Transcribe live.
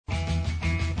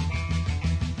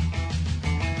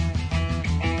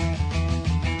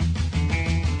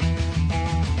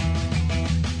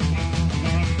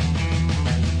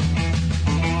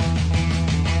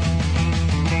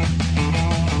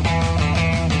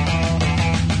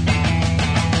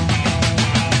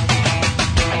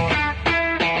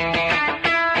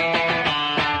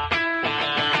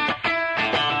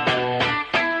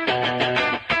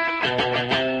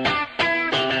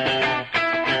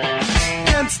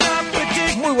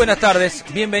Muy buenas tardes,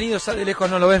 bienvenidos a De Lejos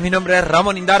No Lo Ves, mi nombre es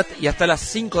Ramón Indart y hasta las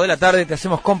 5 de la tarde te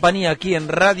hacemos compañía aquí en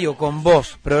Radio con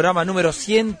Vos, programa número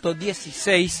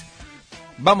 116.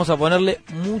 Vamos a ponerle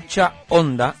mucha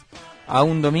onda a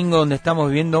un domingo donde estamos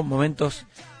viviendo momentos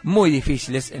muy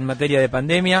difíciles en materia de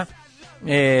pandemia.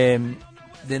 De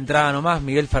entrada nomás,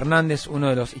 Miguel Fernández, uno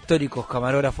de los históricos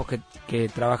camarógrafos que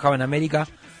trabajaba en América,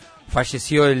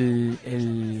 falleció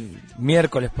el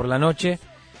miércoles por la noche.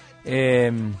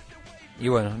 Y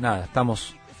bueno, nada,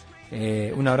 estamos,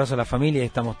 un abrazo a la familia y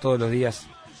estamos todos los días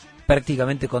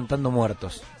prácticamente contando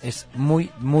muertos. Es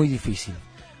muy, muy difícil.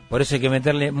 Por eso hay que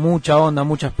meterle mucha onda,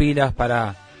 muchas pilas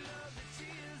para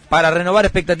renovar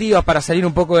expectativas, para salir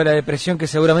un poco de la depresión que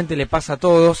seguramente le pasa a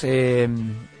todos.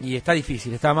 Y está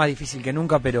difícil, está más difícil que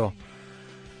nunca, pero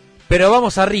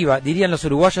vamos arriba, dirían los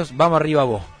uruguayos, vamos arriba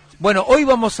vos. Bueno, hoy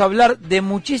vamos a hablar de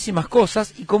muchísimas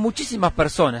cosas y con muchísimas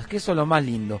personas, que eso es lo más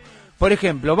lindo. Por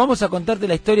ejemplo, vamos a contarte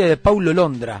la historia de Paulo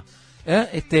Londra,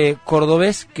 este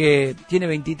cordobés que tiene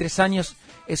 23 años,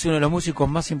 es uno de los músicos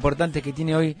más importantes que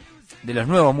tiene hoy, de los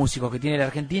nuevos músicos que tiene la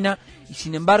Argentina, y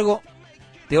sin embargo,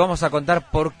 te vamos a contar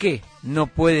por qué no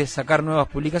puede sacar nuevas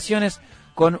publicaciones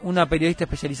con una periodista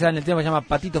especializada en el tema que se llama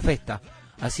Patito Festa,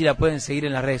 así la pueden seguir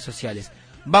en las redes sociales.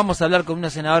 Vamos a hablar con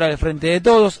una senadora del Frente de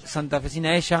Todos,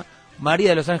 santafesina ella, María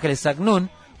de los Ángeles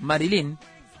Sacnún, Marilyn.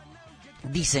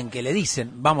 Dicen que le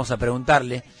dicen, vamos a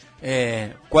preguntarle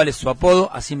cuál es su apodo,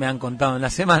 así me han contado en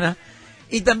la semana.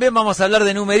 Y también vamos a hablar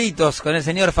de numeritos con el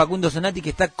señor Facundo Zonati,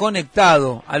 que está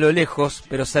conectado a lo lejos,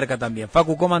 pero cerca también.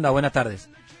 Facu, ¿cómo anda? Buenas tardes.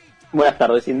 Buenas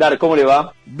tardes, Indar, ¿cómo le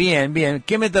va? Bien, bien.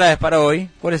 ¿Qué me traes para hoy?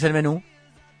 ¿Cuál es el menú?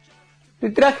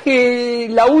 Te traje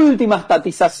la última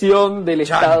estatización del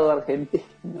Estado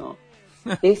argentino.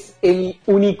 Es el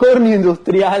unicornio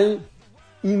industrial,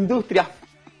 Industrias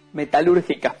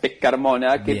Metalúrgicas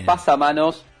Pescarmona, que pasa a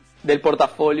manos del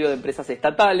portafolio de empresas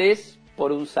estatales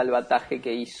por un salvataje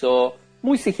que hizo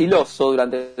muy sigiloso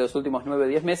durante los últimos 9 o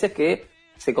 10 meses, que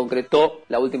se concretó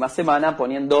la última semana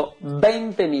poniendo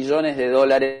 $20 millones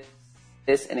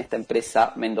en esta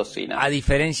empresa mendocina. A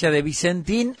diferencia de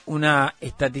Vicentín, una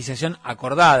estatización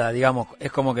acordada, digamos,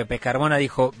 es como que Pescarmona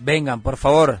dijo, vengan, por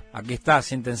favor, aquí está,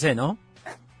 siéntense, ¿no?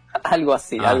 Algo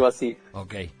así, algo así.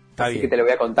 Ok. Así que te lo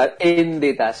voy a contar en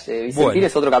detalle. Vicentín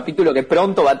es otro capítulo que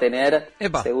pronto va a tener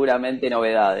seguramente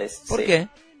novedades. ¿Por qué?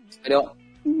 Pero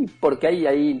porque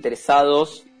hay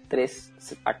interesados 3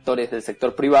 actores del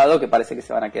sector privado que parece que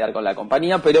se van a quedar con la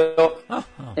compañía, pero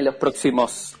en los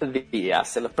próximos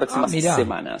días, en las próximas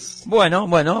semanas. Bueno,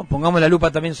 pongamos la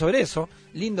lupa también sobre eso.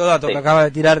 Lindo dato que acaba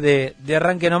de tirar de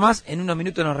arranque nomás. En unos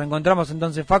minutos nos reencontramos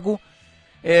entonces, Facu.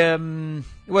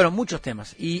 Bueno, muchos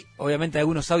temas y obviamente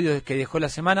algunos audios que dejó la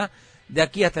semana de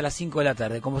aquí hasta las 5 de la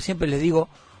tarde. Como siempre les digo,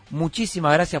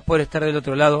 muchísimas gracias por estar del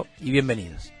otro lado y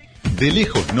bienvenidos. De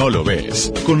lejos no lo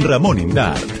ves, con Ramón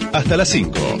Indart. Hasta las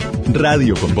 5.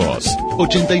 Radio con Vos.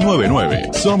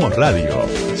 89.9. Somos radio.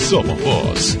 Somos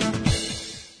vos.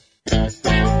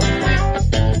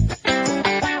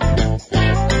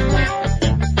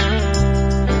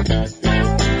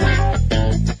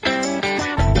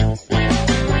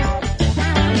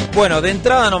 Bueno, de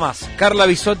entrada nomás, Carla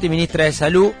Bisotti, ministra de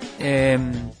Salud,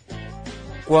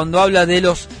 cuando habla de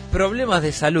los problemas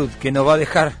de salud que nos va a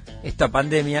dejar esta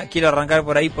pandemia, quiero arrancar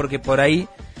por ahí porque por ahí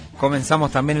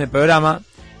comenzamos también el programa,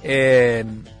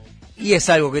 y es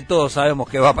algo que todos sabemos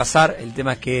que va a pasar. El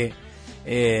tema es que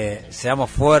seamos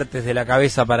fuertes de la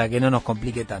cabeza para que no nos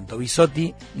complique tanto.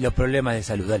 Bisotti y los problemas de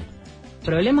salud, dale.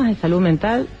 Problemas de salud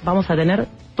mental vamos a tener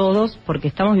todos porque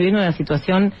estamos viviendo una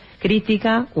situación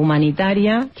crítica,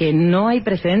 humanitaria, que no hay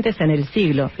precedentes en el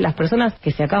siglo. Las personas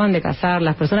que se acaban de casar,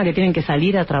 las personas que tienen que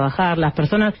salir a trabajar, las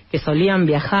personas que solían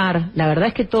viajar, la verdad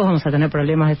es que todos vamos a tener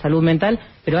problemas de salud mental,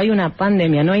 pero hay una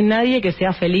pandemia, no hay nadie que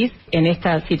sea feliz en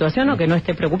esta situación o que no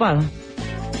esté preocupado.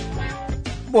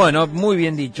 Bueno, muy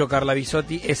bien dicho, Carla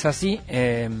Bisotti, es así,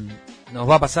 nos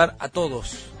va a pasar a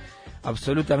todos,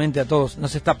 absolutamente a todos,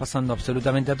 nos está pasando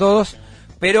absolutamente a todos,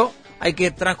 pero hay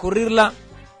que transcurrirla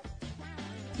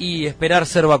y esperar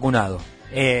ser vacunado.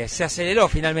 Se aceleró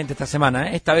finalmente esta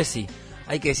semana, esta vez sí.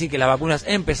 Hay que decir que las vacunas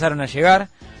empezaron a llegar,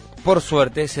 por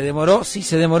suerte, se demoró,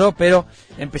 pero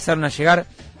empezaron a llegar.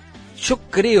 Yo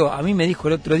creo, a mí me dijo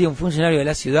el otro día un funcionario de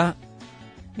la ciudad,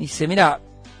 me dice, mira,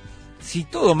 si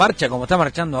todo marcha como está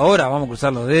marchando ahora, vamos a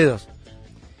cruzar los dedos,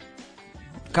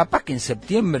 capaz que en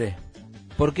septiembre,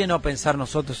 ¿por qué no pensar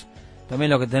nosotros,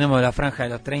 también lo que tenemos de la franja de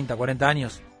los 30, 40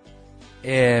 años,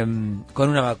 con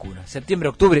una vacuna? Septiembre,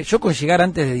 octubre, yo con llegar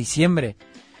antes de diciembre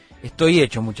estoy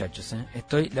hecho, muchachos,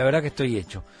 la verdad que estoy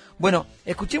hecho. Bueno,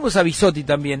 escuchemos a Bisotti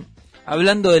también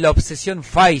hablando de la obsesión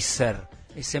Pfizer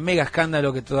ese mega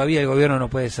escándalo que todavía el gobierno no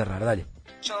puede cerrar. Dale.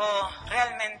 Yo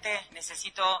realmente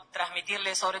necesito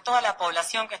transmitirle, sobre todo a la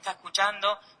población que está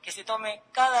escuchando, que se tome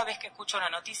cada vez que escucha una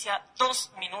noticia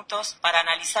 2 minutos para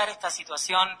analizar esta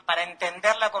situación, para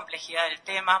entender la complejidad del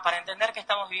tema, para entender que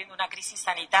estamos viviendo una crisis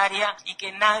sanitaria y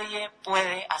que nadie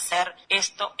puede hacer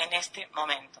esto en este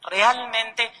momento.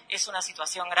 Realmente es una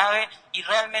situación grave y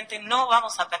realmente no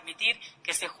vamos a permitir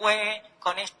que se juegue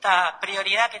con esta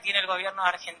prioridad que tiene el gobierno de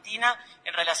Argentina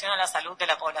en relación a la salud de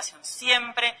la población.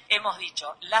 Siempre hemos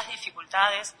dicho las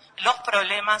dificultades, los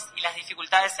problemas y las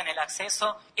dificultades en el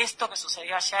acceso. Esto que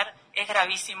sucedió ayer es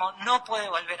gravísimo, no puede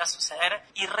volver a suceder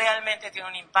y realmente tiene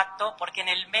un impacto porque en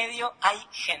el medio hay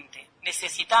gente.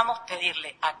 Necesitamos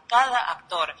pedirle a cada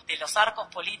actor de los arcos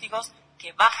políticos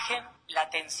que bajen la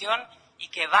tensión y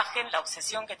que bajen la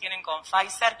obsesión que tienen con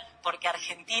Pfizer, porque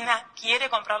Argentina quiere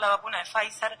comprar la vacuna de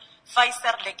Pfizer,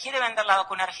 Pfizer le quiere vender la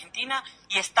vacuna a Argentina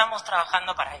y estamos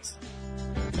trabajando para eso.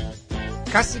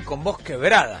 Casi con voz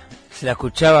quebrada se la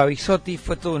escuchaba a Bisotti,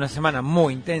 fue toda una semana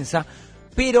muy intensa,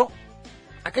 pero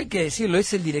acá hay que decirlo,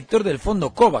 es el director del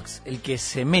fondo COVAX el que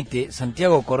se mete,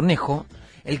 Santiago Cornejo,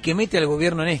 el que mete al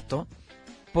gobierno en esto,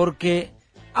 porque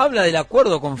habla del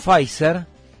acuerdo con Pfizer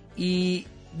y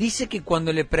dice que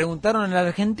cuando le preguntaron a la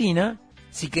Argentina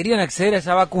si querían acceder a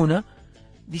esa vacuna,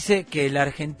 dice que la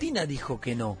Argentina dijo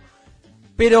que no.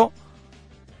 Pero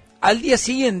al día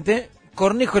siguiente,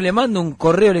 Cornejo le manda un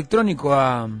correo electrónico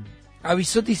a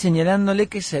Bisotti señalándole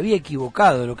que se había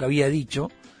equivocado lo que había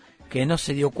dicho, que no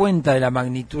se dio cuenta de la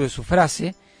magnitud de su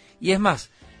frase. Y es más,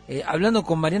 hablando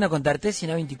con Mariana Contartesi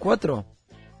en A24,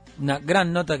 una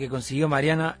gran nota que consiguió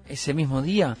Mariana ese mismo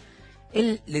día,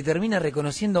 él le termina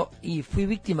reconociendo y fui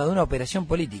víctima de una operación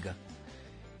política.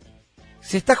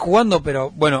 Se está jugando,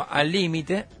 pero bueno, al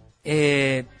límite.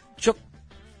 Yo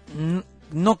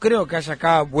no creo que haya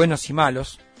acá buenos y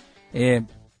malos.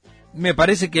 Me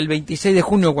parece que el 26 de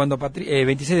junio,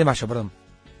 26 de mayo, perdón,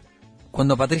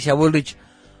 cuando Patricia Bullrich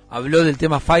habló del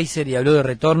tema Pfizer y habló de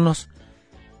retornos,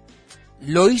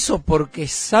 lo hizo porque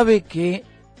sabe que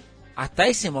hasta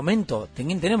ese momento,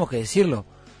 tenemos que decirlo,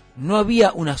 no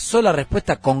había una sola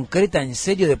respuesta concreta en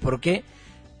serio de por qué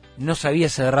no se había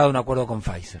cerrado un acuerdo con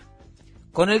Pfizer.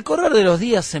 Con el correr de los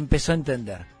días se empezó a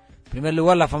entender. En primer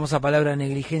lugar, la famosa palabra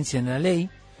negligencia en la ley,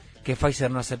 que Pfizer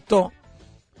no aceptó.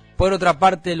 Por otra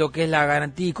parte, lo que es la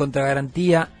garantía y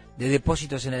contragarantía de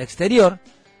depósitos en el exterior.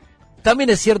 También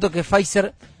es cierto que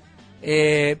Pfizer,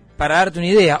 para darte una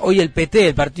idea, hoy el PT,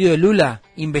 el partido de Lula,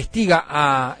 investiga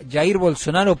a Jair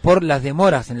Bolsonaro por las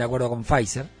demoras en el acuerdo con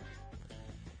Pfizer.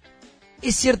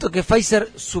 Es cierto que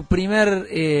Pfizer, su principal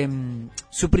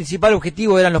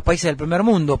objetivo eran los países del primer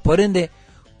mundo, por ende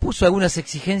puso algunas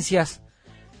exigencias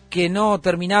que no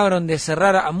terminaron de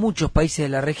cerrar a muchos países de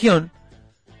la región.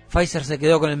 Pfizer se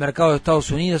quedó con el mercado de Estados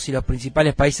Unidos y los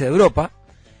principales países de Europa.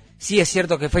 Sí es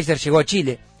cierto que Pfizer llegó a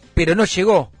Chile, pero no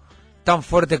llegó tan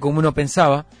fuerte como uno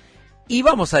pensaba. Y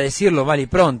vamos a decirlo mal y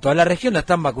pronto, a la región la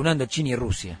están vacunando China y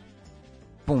Rusia.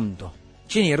 Punto.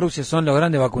 China y Rusia son los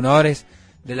grandes vacunadores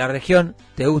de la región,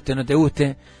 te guste o no te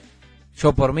guste.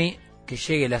 Yo por mí, que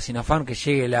llegue la Sinopharm, que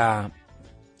llegue la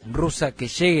rusa, que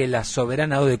llegue la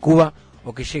Soberana 2 de Cuba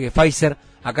o que llegue Pfizer,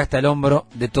 acá está el hombro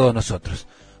de todos nosotros.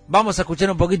 Vamos a escuchar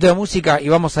un poquito de música y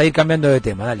vamos a ir cambiando de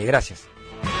tema. Dale, gracias.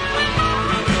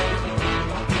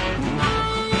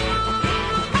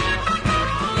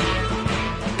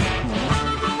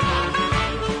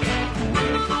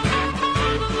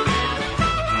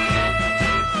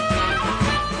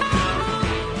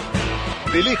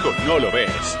 De lejos no lo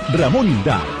ves. Ramón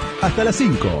Indart, hasta las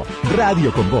 5.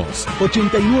 Radio con Voz,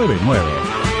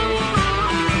 89.9.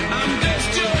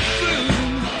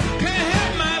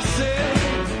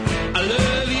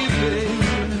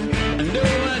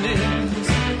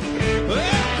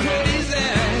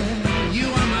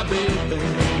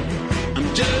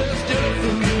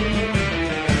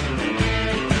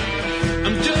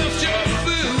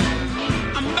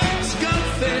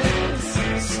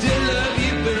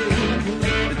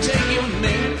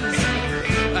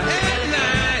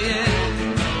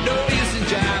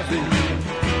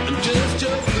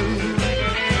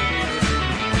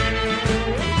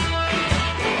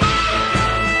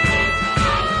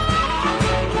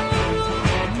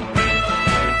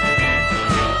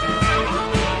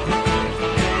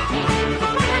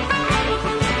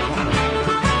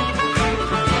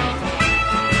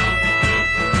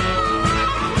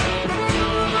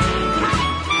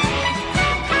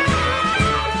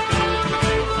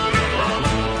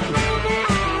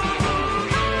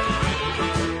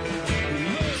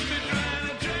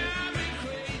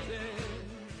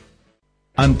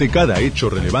 Ante cada hecho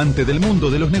relevante del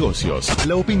mundo de los negocios,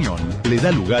 la opinión le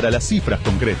da lugar a las cifras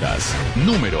concretas.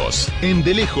 Números, en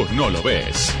De Lejos No Lo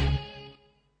Ves.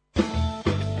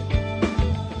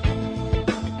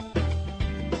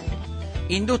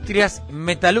 Industrias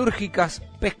metalúrgicas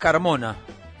Pesca Carmona.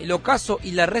 El ocaso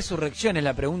y la resurrección es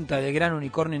la pregunta del gran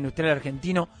unicornio industrial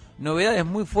argentino. Novedades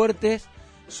muy fuertes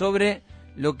sobre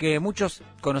lo que muchos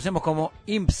conocemos como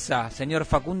IMSA, señor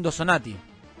Facundo Sonati.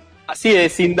 Así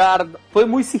es, Sindar. Fue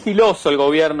muy sigiloso el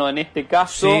gobierno en este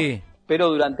caso, Sí. pero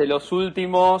durante los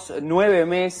últimos 9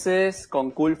 meses,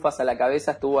 con Culfas a la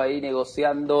cabeza, estuvo ahí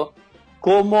negociando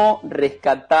cómo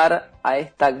rescatar a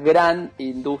esta gran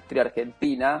industria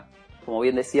argentina, como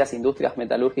bien decías, Industrias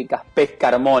Metalúrgicas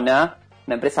Pesca Carmona,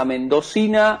 una empresa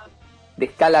mendocina de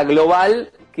escala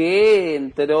global que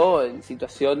entró en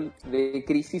situación de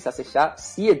crisis hace ya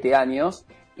 7 años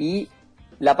y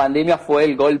la pandemia fue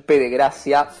el golpe de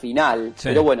gracia final. Sí.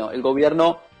 Pero bueno, el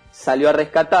gobierno salió a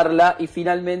rescatarla y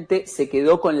finalmente se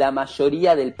quedó con la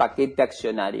mayoría del paquete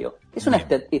accionario. Es una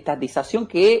estatización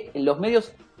que en los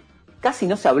medios casi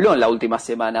no se habló en la última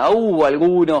semana. Hubo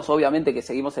algunos, obviamente, que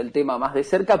seguimos el tema más de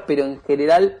cerca, pero en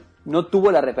general no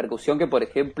tuvo la repercusión que, por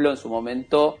ejemplo, en su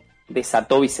momento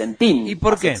desató Vicentín. ¿Y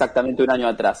por hace qué? Exactamente un año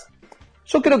atrás.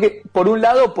 Yo creo que, por un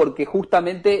lado, porque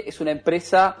justamente es una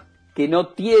empresa que no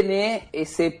tiene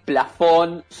ese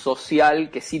plafón social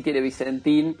que sí tiene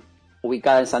Vicentín,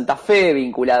 ubicada en Santa Fe,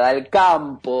 vinculada al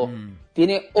campo.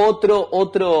 Tiene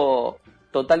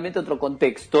totalmente otro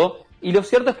contexto. Y lo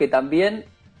cierto es que también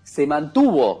se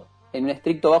mantuvo en un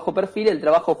estricto bajo perfil, el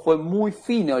trabajo fue muy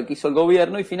fino el que hizo el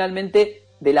gobierno y finalmente,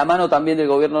 de la mano también del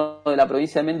gobierno de la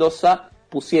provincia de Mendoza,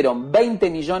 pusieron $20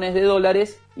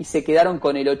 millones y se quedaron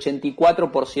con el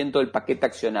 84% del paquete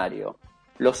accionario.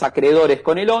 Los acreedores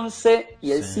con el 11%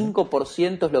 y el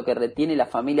 5% es lo que retiene la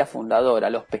familia fundadora,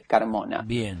 los Pesca Carmona.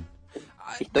 Bien.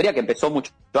 Historia que empezó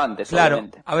mucho antes, Claro.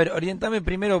 obviamente. A ver, orientame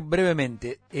primero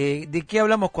brevemente. ¿De qué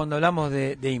hablamos cuando hablamos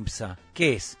de IMSA?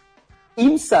 ¿Qué es?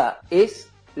 IMSA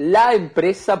es la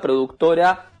empresa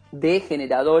productora de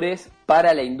generadores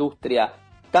para la industria,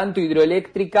 tanto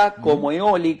hidroeléctrica como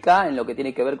eólica, en lo que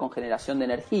tiene que ver con generación de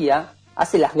energía.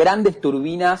 Hace las grandes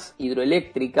turbinas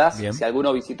hidroeléctricas. Bien. Si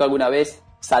alguno visitó alguna vez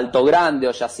Salto Grande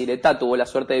o Yacyretá, tuvo la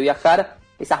suerte de viajar,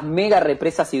 esas mega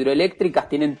represas hidroeléctricas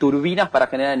tienen turbinas para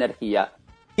generar energía.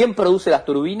 ¿Quién produce las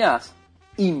turbinas?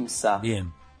 IMSA.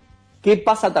 Bien. ¿Qué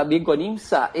pasa también con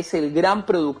IMSA? Es el gran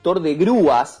productor de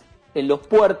grúas en los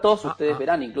puertos. Ustedes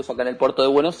verán, incluso acá en el puerto de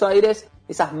Buenos Aires,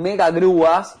 esas mega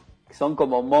grúas, que son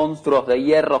como monstruos de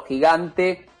hierro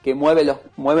gigante que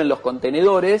mueven los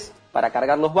contenedores para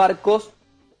cargar los barcos.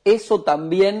 Eso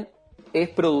también es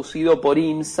producido por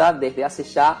IMSA desde hace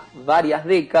ya varias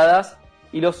décadas.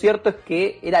 Y lo cierto es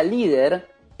que era líder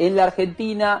en la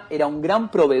Argentina, era un gran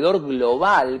proveedor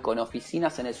global, con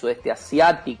oficinas en el sudeste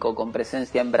asiático, con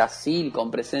presencia en Brasil,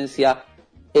 con presencia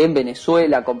en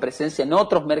Venezuela, con presencia en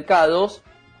otros mercados,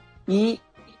 y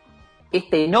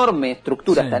esta enorme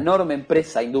estructura, esta enorme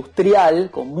empresa industrial,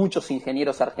 con muchos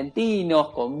ingenieros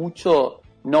argentinos, con mucho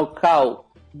know-how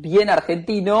bien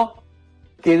argentino,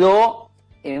 quedó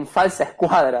en falsa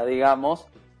escuadra, digamos,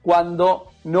 cuando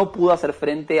no pudo hacer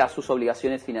frente a sus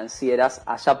obligaciones financieras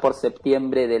allá por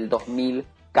septiembre del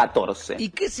 2014. ¿Y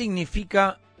qué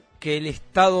significa que el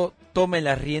Estado tome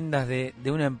las riendas de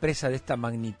una empresa de esta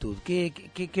magnitud?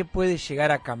 ¿Qué puede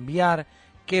llegar a cambiar?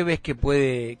 ¿Qué ves que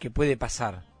puede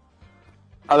pasar?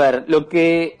 A ver, lo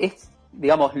que es,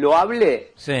 digamos,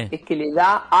 loable Sí. es que le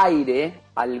da aire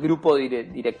al grupo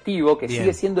directivo, que Bien.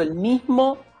 sigue siendo el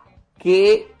mismo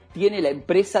que tiene la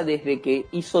empresa desde que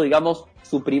hizo, digamos,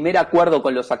 su primer acuerdo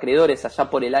con los acreedores allá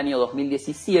por el año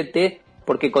 2017,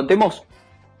 porque contemos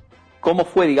cómo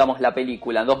fue, digamos, la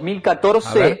película. En A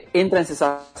 2014 ver. entra en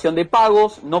cesación de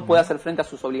pagos, no puede hacer frente a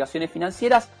sus obligaciones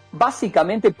financieras,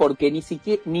 básicamente porque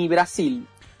ni Brasil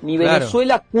ni Claro.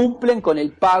 Venezuela cumplen con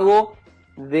el pago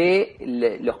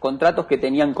de los contratos que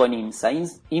tenían con IMSA.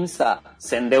 IMSA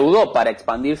se endeudó para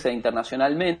expandirse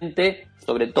internacionalmente,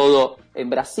 sobre todo en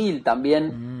Brasil,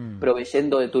 también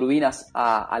proveyendo de turbinas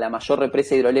a la mayor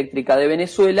represa hidroeléctrica de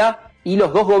Venezuela, y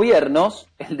los dos gobiernos,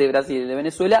 el de Brasil y el de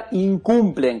Venezuela,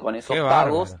 incumplen con esos Qué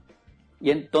pagos, bárbaro.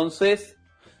 y entonces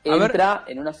A ver, entra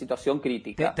en una situación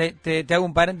crítica. Te hago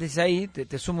un paréntesis ahí,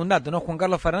 te sumo un dato, ¿no? Juan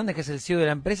Carlos Fernández, que es el CEO de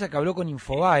la empresa, que habló con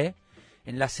Infobae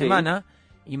en la semana,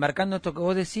 y marcando esto que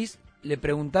vos decís, le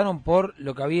preguntaron por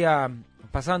lo que había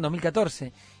pasado en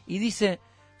 2014, y dice: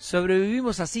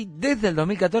 sobrevivimos así desde el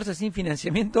 2014 sin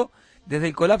financiamiento, desde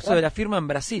el colapso de la firma en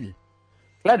Brasil.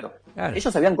 Claro.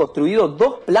 Ellos habían construido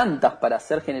 2 plantas para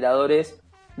hacer generadores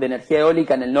de energía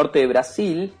eólica en el norte de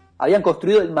Brasil, habían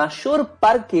construido el mayor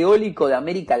parque eólico de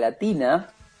América Latina.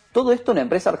 Todo esto una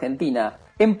empresa argentina.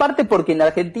 En parte porque en la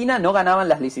Argentina no ganaban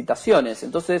las licitaciones.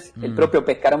 Entonces, el propio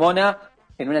Pescarmona,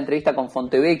 en una entrevista con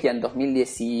Fontevecchia en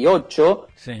 2018,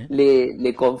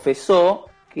 le confesó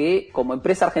que como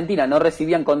empresa argentina no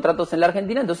recibían contratos en la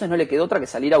Argentina, entonces no le quedó otra que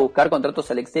salir a buscar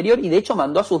contratos al exterior, y de hecho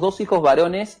mandó a sus 2 hijos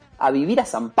varones a vivir a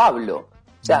San Pablo.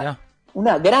 O sea,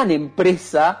 una gran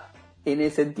empresa en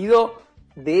el sentido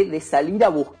de salir a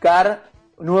buscar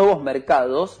nuevos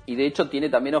mercados, y de hecho tiene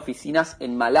también oficinas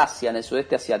en Malasia, en el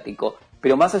sudeste asiático.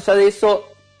 Pero más allá de eso,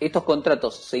 estos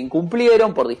contratos se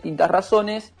incumplieron por distintas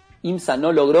razones. IMSA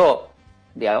no logró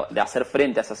de hacer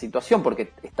frente a esa situación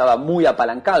porque estaba muy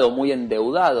apalancado, muy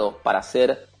endeudado para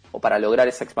hacer o para lograr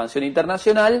esa expansión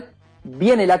internacional.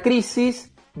 Viene la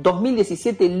crisis,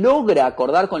 2017 logra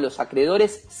acordar con los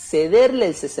acreedores cederle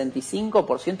el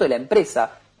 65% de la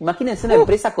empresa. Imagínense una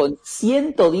empresa con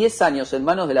 110 años en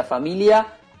manos de la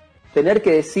familia, tener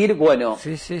que decir, bueno,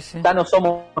 ya no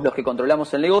somos los que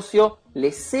controlamos el negocio,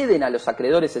 le ceden a los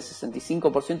acreedores el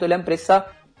 65% de la empresa.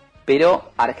 Pero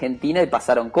Argentina y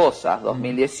pasaron cosas,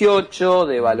 2018,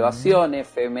 devaluación,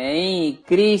 FMI,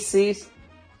 crisis,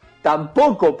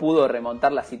 tampoco pudo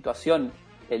remontar la situación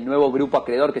el nuevo grupo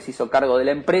acreedor que se hizo cargo de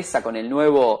la empresa con el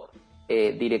nuevo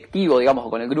directivo, digamos,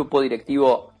 con el grupo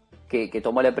directivo que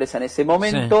tomó la empresa en ese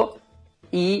momento,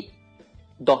 y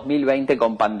 2020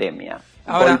 con pandemia.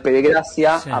 Ahora, golpe de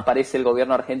gracia, aparece el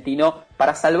gobierno argentino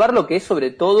para salvar lo que es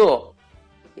sobre todo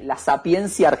la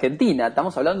sapiencia argentina.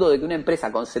 Estamos hablando de que una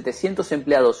empresa con 700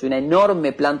 empleados y una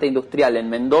enorme planta industrial en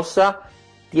Mendoza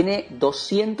tiene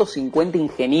 250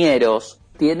 ingenieros,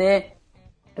 tiene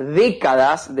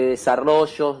décadas de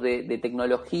desarrollos, de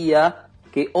tecnología,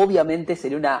 que obviamente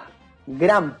sería una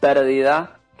gran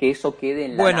pérdida que eso quede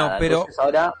en la nada. Pero entonces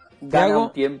ahora gana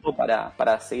un tiempo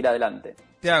para seguir adelante.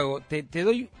 Te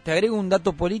agrego un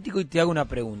dato político y te hago una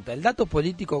pregunta. El dato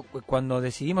político, cuando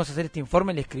decidimos hacer este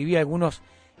informe, le escribí a algunos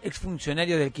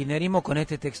exfuncionarios del kirchnerismo con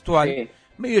este textual,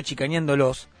 medio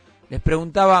chicaneándolos. Les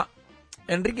preguntaba,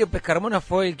 Enrique Pescarmona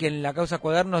fue el que en la causa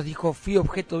Cuadernos dijo: fui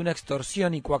objeto de una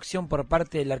extorsión y coacción por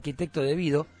parte del arquitecto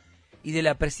Devido y de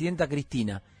la presidenta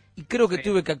Cristina, y creo que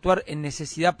tuve que actuar en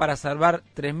necesidad para salvar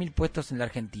 3.000 puestos en la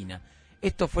Argentina.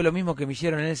 Esto fue lo mismo que me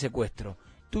hicieron en el secuestro.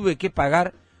 Tuve que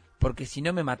pagar porque si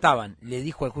no me mataban, le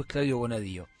dijo al juez Claudio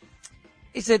Bonadío.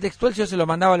 Ese textual yo se lo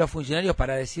mandaba a los funcionarios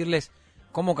para decirles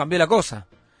cómo cambió la cosa.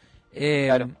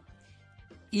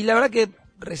 Y la verdad que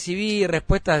recibí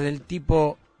respuestas del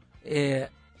tipo,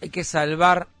 hay que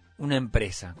salvar una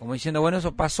empresa, como diciendo, bueno,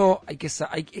 eso pasó,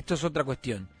 esto es otra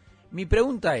cuestión. Mi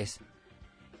pregunta es,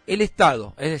 el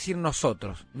Estado, es decir,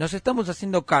 nosotros, ¿nos estamos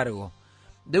haciendo cargo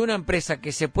de una empresa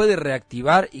que se puede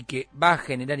reactivar y que va a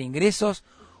generar ingresos,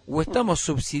 o estamos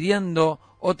subsidiando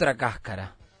otra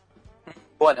cáscara?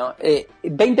 Bueno,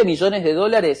 20 millones de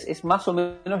dólares es más o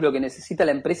menos lo que necesita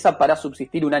la empresa para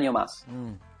subsistir un año más.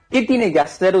 ¿Qué tiene que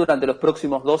hacer durante los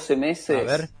próximos 12 meses?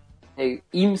 A ver.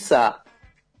 IMSA,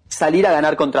 salir a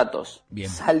ganar contratos, Bien.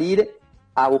 salir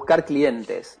a buscar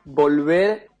clientes,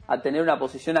 volver a tener una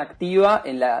posición activa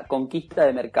en la conquista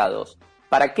de mercados.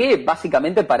 ¿Para qué?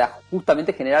 Básicamente para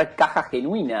justamente generar caja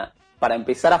genuina, para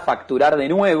empezar a facturar de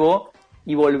nuevo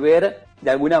y volver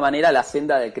de alguna manera a la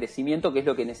senda del crecimiento, que es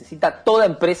lo que necesita toda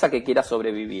empresa que quiera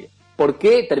sobrevivir. ¿Por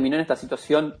qué terminó en esta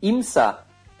situación IMSA?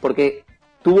 Porque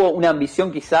tuvo una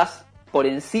ambición quizás por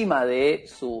encima de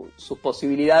sus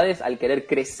posibilidades al querer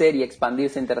crecer y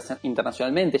expandirse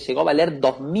internacionalmente. Llegó a valer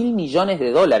 2.000 millones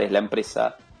de dólares la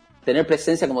empresa. Tener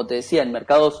presencia, como te decía, en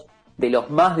mercados de los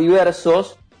más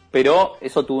diversos, pero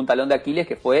eso tuvo un talón de Aquiles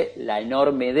que fue la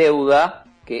enorme deuda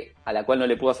a la cual no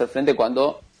le pudo hacer frente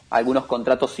cuando algunos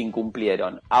contratos se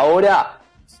incumplieron. Ahora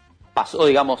pasó,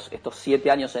 digamos, estos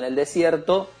 7 años en el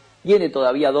desierto, tiene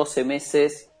todavía 12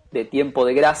 meses de tiempo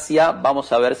de gracia,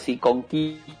 vamos a ver si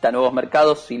conquista nuevos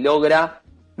mercados, si logra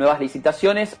nuevas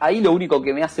licitaciones. Ahí lo único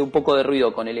que me hace un poco de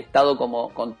ruido con el Estado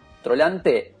como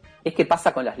controlante es qué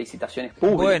pasa con las licitaciones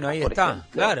públicas. Bueno, ahí está,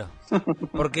 ejemplo. Claro.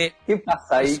 Porque ¿qué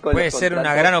pasa ahí con puede los ser una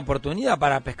contratos? gran oportunidad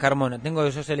para Pescarmona.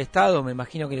 Yo soy el Estado, me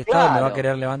imagino que el Estado me va a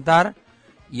querer levantar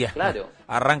y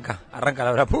arranca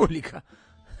la obra pública.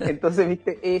 Entonces,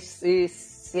 viste, es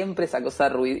siempre esa cosa,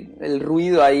 el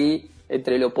ruido ahí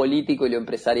entre lo político y lo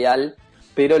empresarial,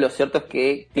 pero lo cierto es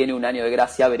que tiene un año de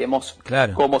gracia, veremos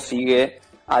cómo sigue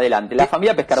adelante. La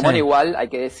familia Pescarmona igual, hay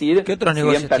que decir, ¿qué otros si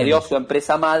negocios bien perdió tiene? su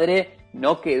empresa madre,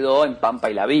 no quedó en Pampa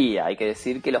y la Vía. Hay que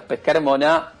decir que los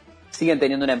Pescarmona siguen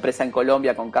teniendo una empresa en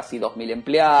Colombia con casi 2.000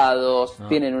 empleados,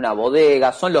 tienen una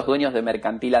bodega, son los dueños de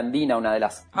Mercantil Andina, una de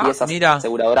las 10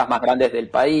 aseguradoras más grandes del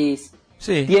país.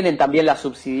 Sí. Tienen también la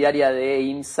subsidiaria de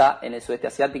IMSA en el sudeste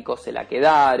asiático, se la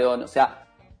quedaron. O sea,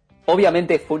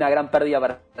 obviamente fue una gran pérdida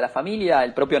para la familia.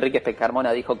 El propio Enrique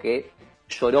Especarmona dijo que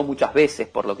lloró muchas veces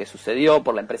por lo que sucedió,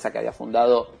 por la empresa que había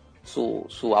fundado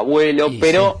su abuelo, Sí,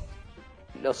 pero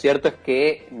lo cierto es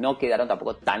que no quedaron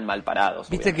tampoco tan mal parados.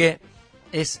 Viste obviamente.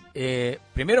 que es...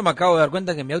 primero me acabo de dar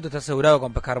cuenta que mi auto está asegurado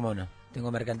con Pescarmona. Tengo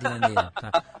Mercantil Andina. O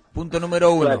sea, punto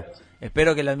número 1. Claro.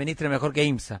 Espero que la administre mejor que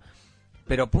IMSA.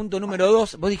 Pero punto número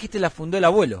 2, vos dijiste la fundó el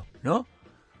abuelo, ¿no?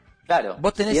 Claro,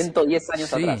 Vos tenés 110 años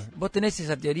sí, atrás. vos tenés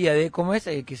esa teoría de cómo es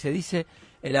que se dice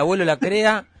el abuelo la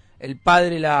crea, el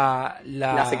padre la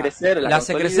hace crecer, la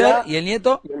hace consolida, crecer y el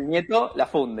nieto, y el nieto la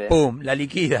funde. pum, la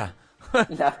liquida.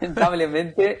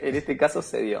 Lamentablemente, en este caso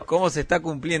se dio. ¿Cómo se está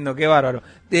cumpliendo? Qué bárbaro.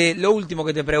 Lo último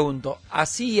que te pregunto,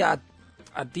 así a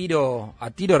tiro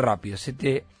rápido, ¿se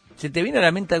te viene a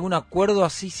la mente algún acuerdo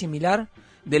así similar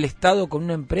del Estado con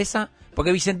una empresa?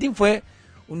 Porque Vicentín fue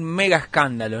un mega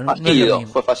escándalo, ¿no? Fallido, No es lo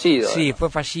mismo. fue fallido. Sí, fue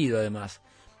fallido además.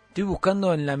 Estoy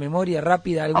buscando en la memoria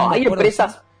rápida algún Hay acuerdo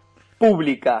empresas así.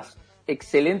 públicas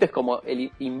excelentes como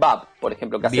el INVAP, por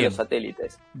ejemplo, que hace Bien. los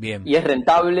satélites. Bien, Y es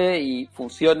rentable y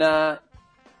funciona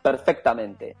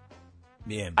perfectamente.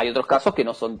 bien. Hay otros casos que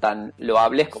no son tan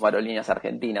loables como Aerolíneas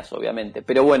Argentinas, obviamente.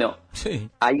 Pero bueno, Sí,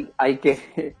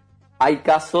 hay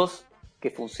casos que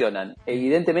funcionan.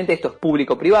 Evidentemente esto es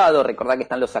público-privado. Recordá que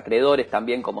están los acreedores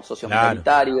también como socios Claro.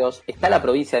 minoritarios. Está Claro. la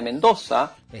provincia de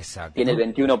Mendoza, exacto. tiene el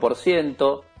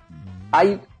 21%.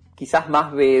 Hay quizás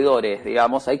más veedores,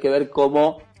 digamos. Hay que ver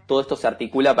cómo todo esto se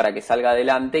articula para que salga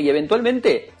adelante y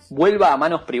eventualmente vuelva a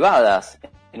manos privadas.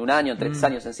 En un año, en 3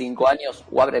 años, en 5 años,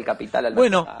 o abre el capital a la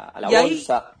y ahí-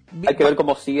 bolsa. Hay que ver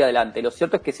cómo sigue adelante. Lo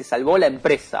cierto es que se salvó la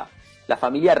empresa. La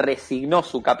familia resignó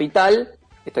su capital,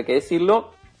 esto hay que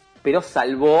decirlo, pero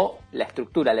salvó la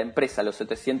estructura, la empresa, los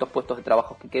 700 puestos de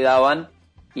trabajo que quedaban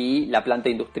y la planta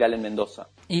industrial en Mendoza.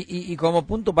 Y como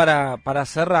punto para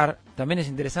cerrar, también es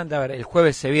interesante, a ver, el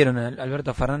jueves se vieron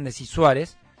Alberto Fernández y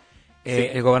Suárez,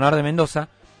 el gobernador de Mendoza,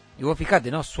 y vos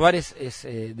fijate, ¿no? Suárez es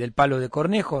del palo de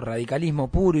Cornejo, radicalismo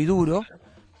puro y duro,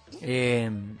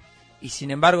 y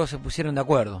sin embargo se pusieron de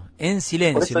acuerdo, en Por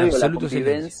silencio, eso en digo, la absoluto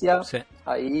convivencia silencio. Sí.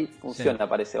 ahí funciona,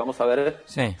 parece. Vamos a ver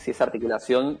Sí. si esa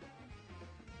articulación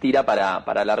tira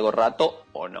para largo rato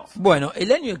o no. Bueno,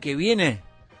 el año que viene,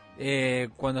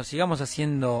 cuando sigamos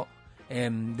haciendo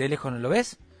De Lejos No Lo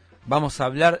Ves, vamos a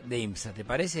hablar de IMSA, ¿te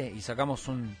parece? Y sacamos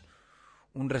un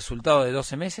resultado de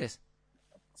 12 meses.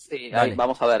 Sí, Dale. ahí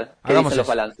vamos a ver qué Hagamos dicen los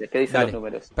eso. balances, qué dicen Dale. los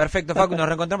números. Perfecto, Facu, nos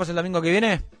reencontramos el domingo que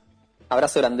viene.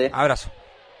 Abrazo grande. Abrazo.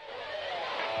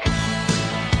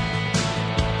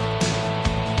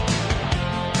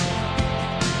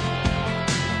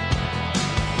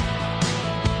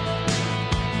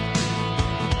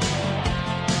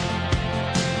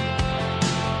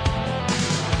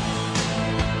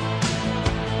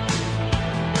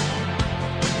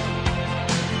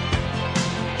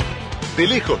 De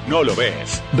lejos no lo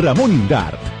ves. Ramón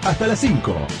Indart, hasta las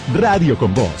 5. Radio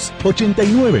con Voz,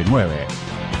 89.9.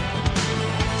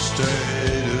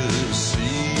 Status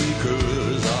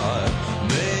seekers, I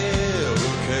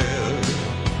never cared.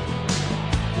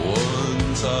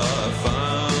 Once I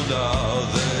found out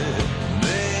they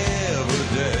never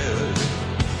dared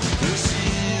to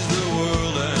seize the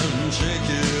world and shake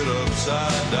it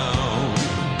upside down.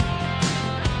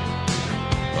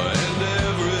 And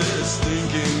every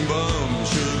stinking bum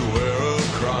should wear a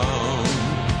crown.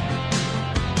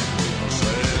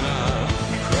 Saying I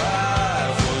cry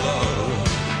for love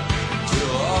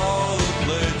till all the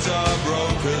plates are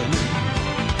broken.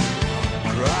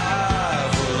 Cry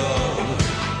for love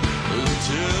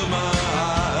until my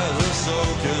eyes are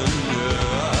soaking.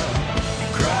 Yeah, I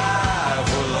cry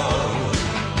for love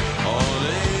on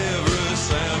every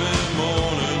Saturday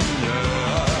morning.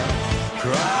 Yeah, I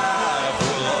cry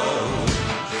for love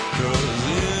 'cause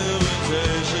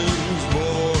invitations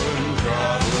boring.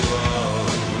 Cry for love.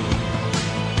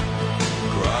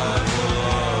 Cry for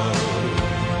love.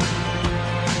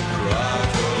 Cry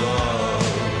for love.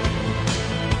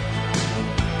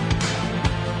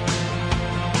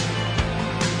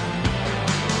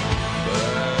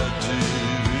 Bad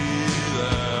TV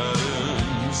that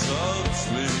insults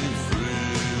me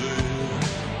freely.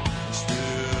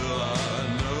 Still I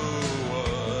know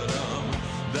what I'm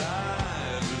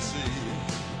dying to see.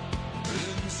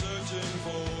 Been searching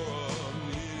for a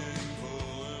meaningful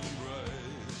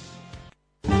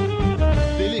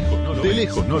embrace. De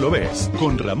lejos no lo ves.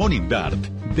 Con Ramón Indart,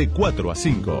 de 4 a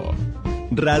 5.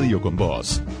 Radio con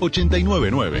Voz,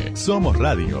 89.9. Somos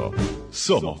radio.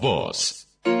 Somos voz.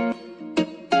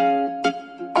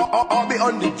 I'll be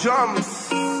on the drums.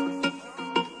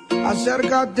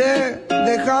 Acércate,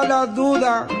 deja la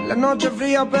duda. La noche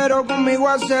fría pero conmigo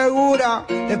asegura.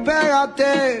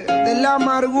 Despégate de la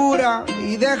amargura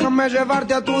y déjame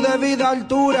llevarte a tu debida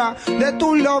altura. De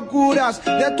tus locuras,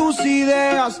 de tus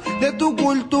ideas, de tu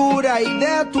cultura y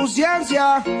de tu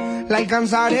ciencia. La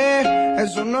alcanzaré,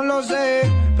 eso no lo sé,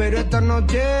 pero esta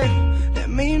noche de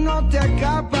mí no te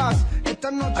escapas.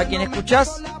 Esta noche A quien no me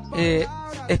escuchás escapo la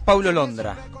es Paulo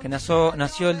Londra, que nació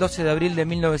el 12 de abril de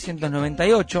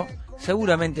 1998.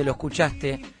 Seguramente lo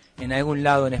escuchaste en algún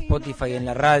lado, en Spotify, en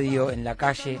la radio, en la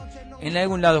calle. En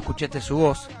algún lado escuchaste su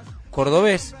voz.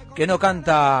 Cordobés, que no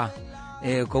canta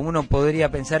como uno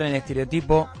podría pensar en el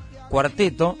estereotipo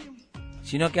cuarteto,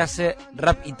 sino que hace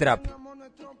rap y trap.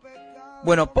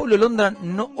 Bueno, Paulo Londra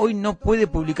hoy no puede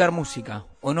publicar música,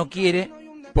 o no quiere,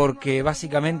 porque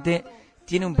básicamente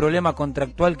tiene un problema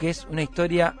contractual que es una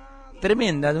historia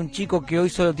tremenda de un chico que hoy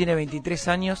solo tiene 23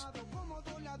 años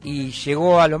y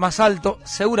llegó a lo más alto.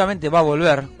 Seguramente va a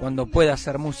volver cuando pueda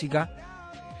hacer música,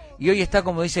 y hoy está,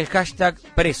 como dice el hashtag,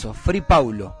 preso, Free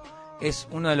Paulo. Es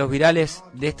uno de los virales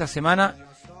de esta semana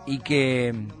y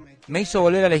que me hizo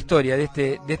volver a la historia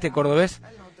de este cordobés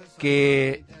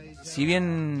que, si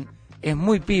bien es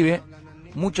muy pibe,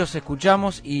 muchos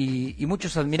escuchamos y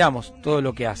muchos admiramos todo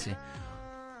lo que hace.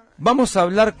 Vamos a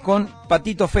hablar con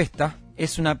Patito Festa.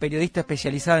 Es una periodista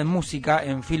especializada en música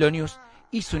en Filonews.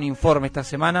 Hizo un informe esta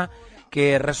semana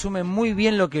que resume muy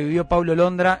bien lo que vivió Paulo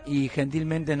Londra y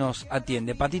gentilmente nos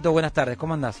atiende. Patito, buenas tardes,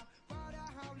 ¿cómo andás?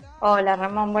 Hola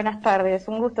Ramón, buenas tardes,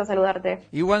 un gusto saludarte.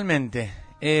 Igualmente.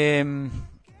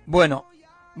 Bueno,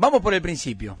 vamos por el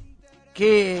principio.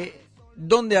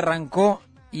 ¿Dónde arrancó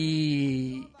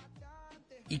y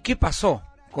qué pasó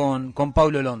con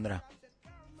Paulo Londra?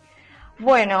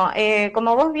 Bueno,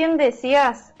 como vos bien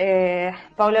decías,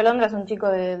 Paulo Londra es un chico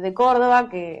de Córdoba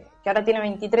que ahora tiene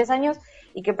 23 años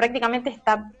y que prácticamente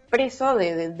está preso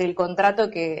del contrato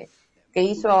que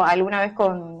hizo alguna vez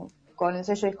con el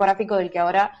sello discográfico del que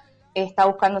ahora está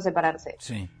buscando separarse.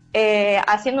 Sí.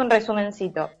 Haciendo un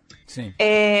resumencito. Sí.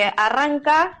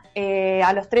 Arranca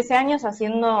a los 13 años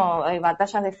haciendo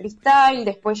batallas de freestyle,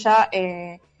 después ya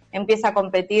empieza a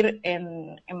competir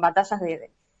en batallas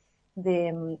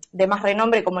de más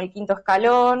renombre como el Quinto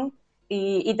Escalón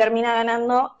y termina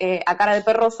ganando a Cara de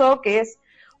Perro So, que es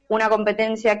una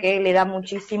competencia que le da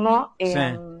muchísimo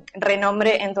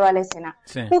renombre en toda la escena.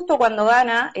 Sí. Justo cuando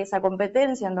gana esa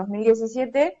competencia en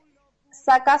 2017,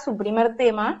 saca su primer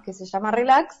tema, que se llama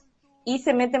Relax, y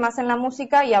se mete más en la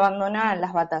música y abandona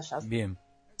las batallas. Bien.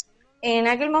 En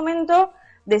aquel momento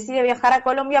decide viajar a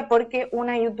Colombia porque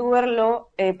una youtuber lo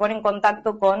pone en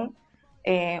contacto con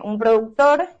un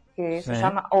productor que se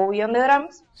llama Obi on the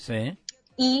Drums,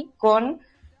 y con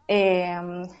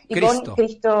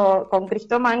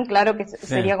Cristo Man, claro, que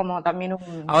sería como también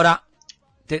un... Ahora,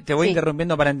 te voy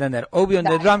interrumpiendo para entender. Obi on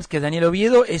the Drums, que es Daniel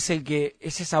Oviedo, es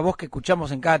esa voz que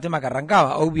escuchamos en cada tema que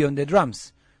arrancaba, Obi on the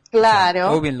Drums. Claro, o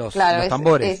sea, Obi en los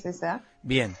tambores. Es esa.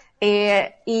 Bien.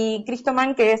 Y Cristo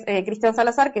Man, que es Cristian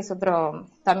Salazar, que es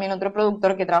también otro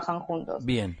productor que trabajan juntos.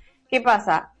 Bien. ¿Qué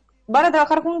pasa? Van a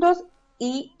trabajar juntos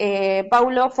y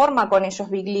Paulo forma con ellos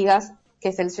Big Ligas, que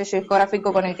es el sello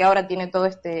discográfico con el que ahora tiene todo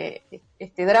este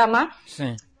drama.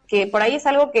 Sí. Que por ahí es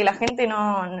algo que la gente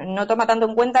no toma tanto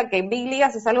en cuenta, que Big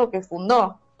Ligas es algo que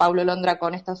fundó Paulo Londra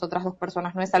con estas otras dos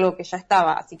personas, no es algo que ya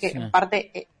estaba, así que en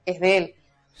parte es de él.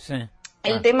 Sí.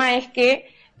 El tema es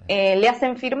que le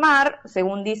hacen firmar,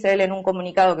 según dice él en un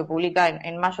comunicado que publica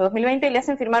en mayo de 2020, le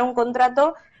hacen firmar un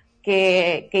contrato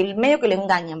que el medio que le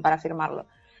engañan para firmarlo.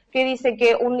 Que dice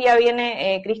que un día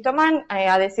viene Cristo Man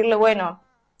a decirle, bueno,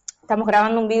 estamos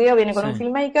grabando un video, viene con un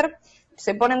filmmaker,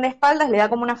 se ponen de espaldas, le da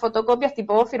como unas fotocopias,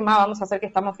 tipo, vos firmá, vamos a hacer que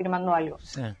estamos firmando algo.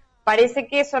 Sí. Parece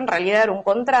que eso en realidad era un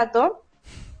contrato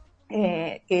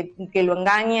que lo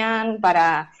engañan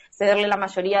para cederle la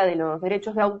mayoría de los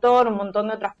derechos de autor, un montón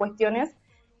de otras cuestiones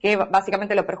que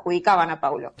básicamente lo perjudicaban a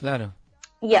Paulo. Claro.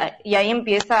 Y ahí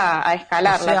empieza a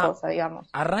escalar la cosa, digamos.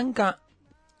 Arranca,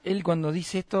 él cuando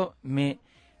dice esto, me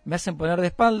hacen poner de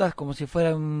espaldas como si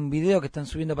fuera un video que están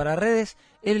subiendo para redes.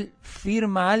 Él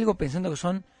firma algo pensando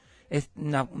que es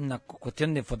una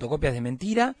cuestión de fotocopias de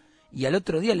mentira, y al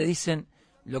otro día le dicen,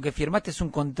 lo que firmaste es un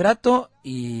contrato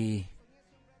y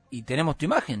tenemos tu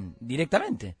imagen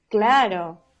directamente.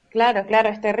 Claro,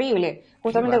 es terrible.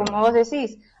 Justamente como vos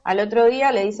decís, al otro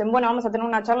día le dicen, bueno, vamos a tener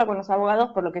una charla con los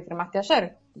abogados por lo que firmaste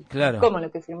ayer. Claro. ¿Cómo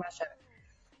lo que firmé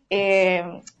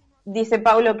ayer? Dice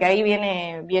Paulo que ahí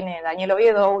viene Daniel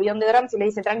Oviedo, Obi on the Drums, y le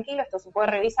dice, tranquilo, esto se puede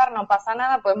revisar, no pasa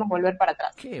nada, podemos volver para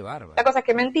atrás. Qué bárbaro. La cosa es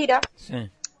que es mentira. Sí.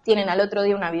 Tienen al otro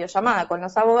día una videollamada con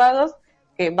los abogados,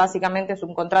 que básicamente es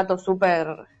un contrato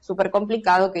súper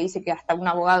complicado, que dice que hasta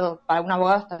para un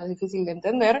abogado está difícil de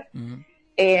entender.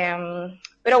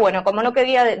 Pero bueno, como no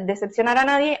quería decepcionar a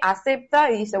nadie, acepta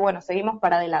y dice, bueno, seguimos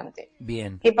para adelante.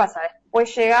 Bien. ¿Qué pasa?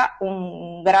 Después llega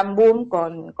un gran boom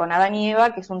con Adán y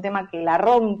Eva, que es un tema que la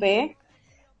rompe,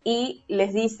 y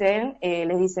les dicen,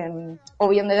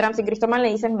 Obion de Drums y Cristoman le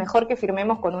dicen, mejor que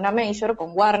firmemos con una major,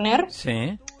 con Warner,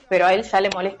 Sí. pero a él ya le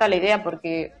molesta la idea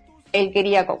porque él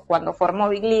quería, cuando formó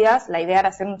Big Ligas, la idea era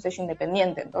hacer un sello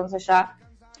independiente, entonces ya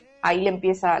ahí le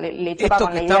choca Esto con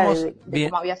que la idea estamos de bien.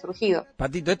 cómo había surgido.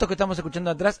 Patito, esto que estamos escuchando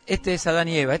atrás, este es Adán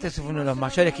y Eva, este fue uno de los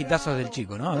mayores hitazos del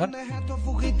chico, ¿no? A ver. Estos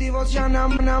fugitivos se han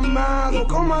amado,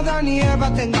 como Adán y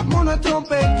Eva tengamos nuestro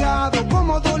pecado,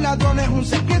 como dos ladrones un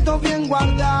secreto bien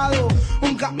guardado,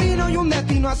 un camino y un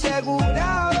destino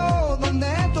asegurado, donde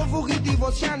estos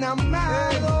fugitivos se han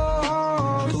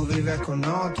amado. Tú vives con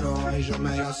otro, ellos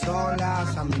medio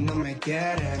solas, a mí no me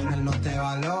quieren, él no te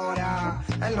valora,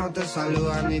 él no te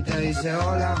saluda ni te dice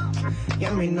hola, y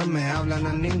a mí no me hablan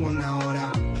a ninguna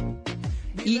hora.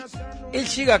 Y él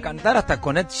llega a cantar hasta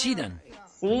con Ed Sheeran.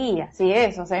 Sí, así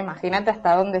es, o sea, imagínate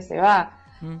hasta dónde se va.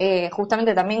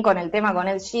 Justamente también con el tema con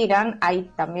Ed Sheeran,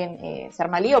 ahí también se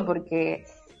arma lío porque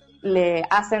le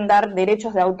hacen dar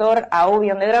derechos de autor a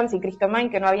Obion de Drums y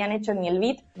Cristoman que no habían hecho ni el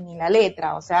beat ni la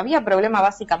letra, o sea, había problema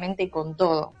básicamente con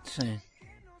todo. Sí.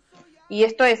 Y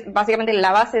esto es básicamente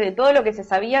la base de todo lo que se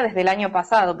sabía desde el año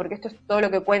pasado, porque esto es todo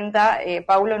lo que cuenta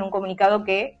Paulo en un comunicado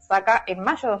que saca en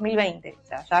mayo de 2020, o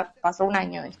sea, ya pasó un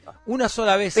año de esto. Una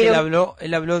sola vez Pero,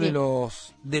 él habló sí,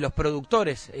 de los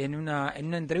productores en una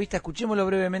entrevista. Escuchémoslo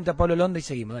brevemente a Pablo Londra y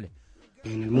seguimos, dale.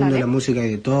 En el mundo de la música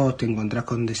y de todos te encontrás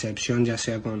con decepción, ya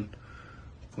sea con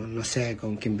no sé,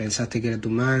 con quien pensaste que era tu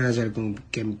manager, con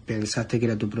quien pensaste que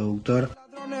era tu productor.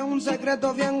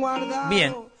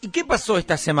 Bien, ¿y qué pasó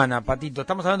esta semana, Patito?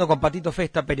 Estamos hablando con Patito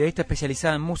Festa, periodista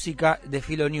especializada en música de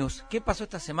Filo News. ¿Qué pasó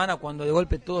esta semana cuando de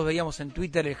golpe todos veíamos en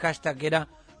Twitter el hashtag que era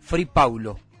Free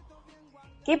Paulo?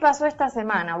 ¿Qué pasó esta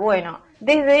semana? Bueno,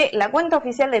 desde la cuenta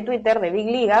oficial de Twitter de Big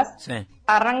Ligas, Sí.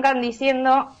 arrancan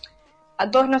diciendo, a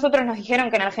todos nosotros nos dijeron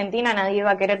que en Argentina nadie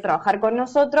iba a querer trabajar con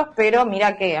nosotros, pero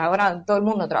mira que ahora todo el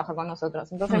mundo trabaja con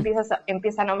nosotros. Entonces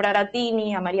empieza a nombrar a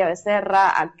Tini, a María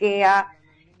Becerra, a Kea,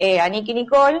 a Nicky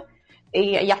Nicole,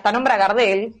 y hasta nombra a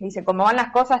Gardel. Dice, como van las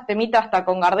cosas, temita hasta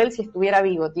con Gardel si estuviera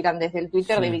vivo, tiran desde el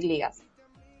Twitter de Big Ligas.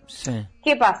 Sí.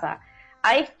 ¿Qué pasa?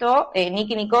 A esto,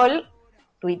 Nicky Nicole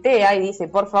tuitea y dice,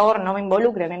 por favor, no me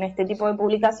involucren en este tipo de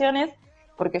publicaciones,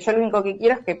 porque yo lo único que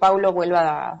quiero es que Paulo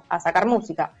vuelva a sacar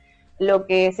música. Lo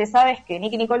que se sabe es que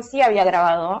Nicky Nicole sí había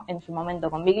grabado en su momento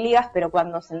con Big Ligas, pero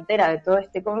cuando se entera de todo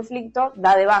este conflicto,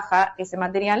 da de baja ese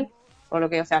material, por lo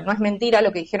que, o sea, no es mentira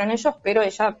lo que dijeron ellos, pero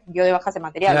ella dio de baja ese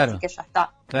material, Claro. así que ya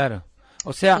está. Claro.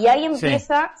 O sea, Y ahí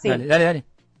empieza, sí. Dale.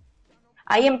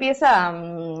 Ahí empieza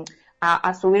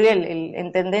a subir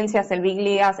en tendencias el Big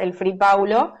Ligas, el Free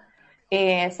Paulo.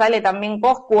 Sale también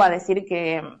Coscu a decir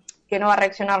que no va a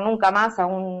reaccionar nunca más a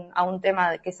un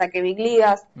tema que saque Big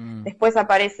Ligas. Después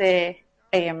aparece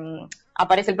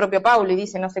el propio Paulo y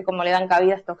dice, no sé cómo le dan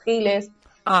cabida a estos giles.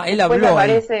 Ah, él Después habló.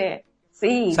 aparece,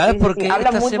 sí, ¿Sabes sí, por sí, qué? habla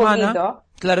Esta muy semana, poquito.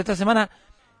 claro, esta semana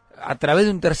a través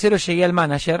de un tercero llegué al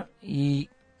manager y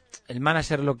el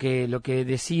manager lo que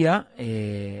decía,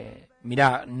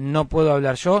 mirá, no puedo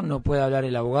hablar yo, no puede hablar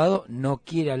el abogado, no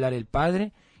quiere hablar el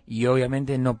padre y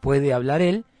obviamente no puede hablar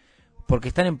él porque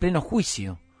están en pleno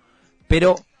juicio.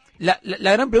 Pero la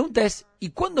gran pregunta es, ¿y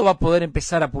cuándo va a poder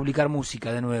empezar a publicar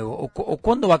música de nuevo? ¿O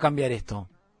cuándo va a cambiar esto?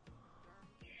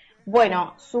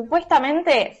 Bueno,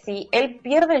 supuestamente, si él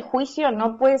pierde el juicio,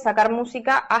 no puede sacar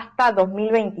música hasta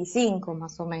 2025,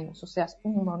 más o menos. O sea, es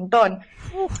un montón.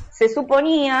 Se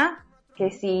suponía que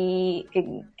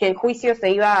que el juicio se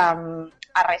iba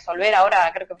a resolver ahora,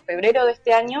 creo que en febrero de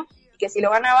este año, y que si lo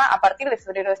ganaba, a partir de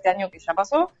febrero de este año que ya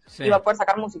pasó, Sí. iba a poder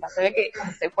sacar música. Se ve que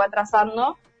se fue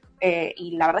atrasando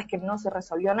y la verdad es que no se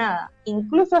resolvió nada.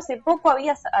 Incluso hace poco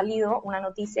había salido una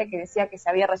noticia que decía que se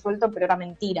había resuelto, pero era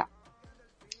mentira.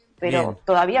 Pero Bien.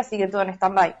 todavía sigue todo en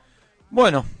stand-by.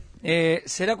 Bueno,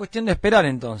 será cuestión de esperar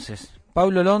entonces.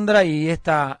 Pablo Londra y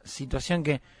esta situación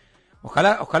que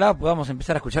ojalá podamos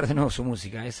empezar a escuchar de nuevo su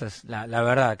música. Esa es la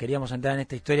verdad. Queríamos entrar en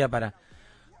esta historia para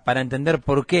entender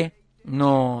por qué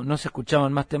no se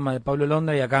escuchaban más temas de Pablo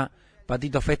Londra y acá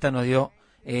Patito Festa nos dio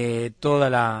toda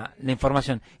la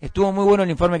información. Estuvo muy bueno el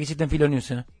informe que hiciste en Filo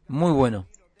News, muy bueno.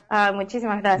 Ah,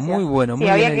 muchísimas gracias. Muy bueno, Sí, muy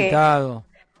había bien editado.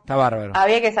 Está bárbaro.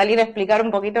 Había que salir a explicar un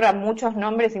poquito, eran muchos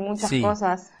nombres y muchas Sí,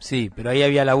 cosas. sí, pero ahí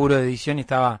había laburo de edición y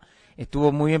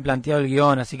estuvo muy bien planteado el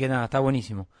guión, así que nada, está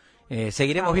buenísimo.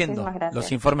 Seguiremos viendo muchísimas gracias.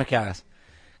 los informes que hagas.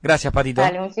 Gracias, Patito.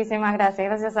 Dale, muchísimas gracias.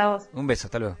 Gracias a vos. Un beso,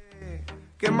 hasta luego.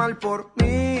 Qué mal por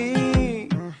mí,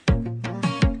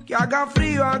 que haga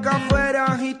frío acá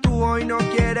afuera y tú hoy no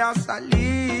quieras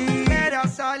salir.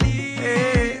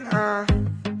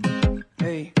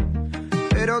 Ey.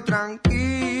 Pero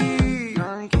tranqui,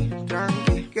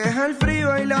 que es el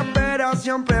frío y la espera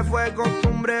siempre fue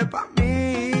costumbre pa'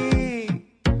 mí.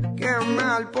 Qué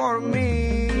mal por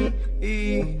mí,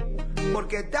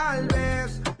 porque tal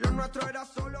vez lo nuestro era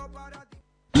solo para ti.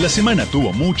 La semana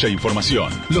tuvo mucha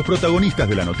información. Los protagonistas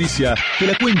de la noticia te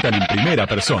la cuentan en primera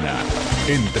persona.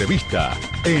 Entrevista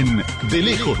en De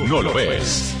Lejos No Lo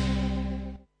Ves.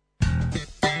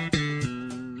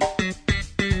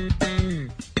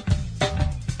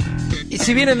 Y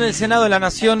si bien en el Senado de la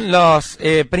Nación los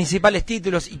principales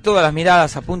títulos y todas las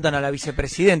miradas apuntan a la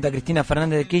vicepresidenta Cristina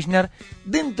Fernández de Kirchner,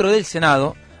 dentro del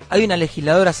Senado hay una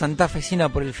legisladora santafesina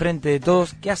por el Frente de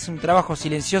Todos que hace un trabajo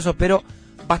silencioso pero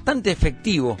bastante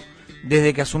efectivo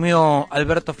desde que asumió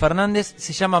Alberto Fernández.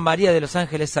 Se llama María de los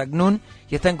Ángeles Agnún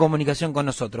y está en comunicación con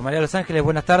nosotros. María de los Ángeles,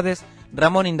 buenas tardes.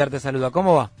 Ramón Indar te saluda.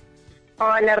 ¿Cómo va?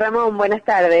 Hola Ramón, buenas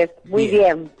tardes. Muy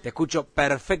bien. Te escucho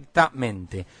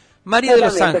perfectamente. María de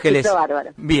los Ángeles.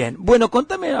 Bien. Bueno,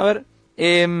 contame, a ver,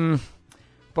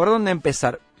 ¿por dónde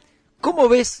empezar? ¿Cómo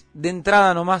ves de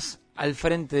entrada nomás al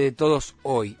Frente de Todos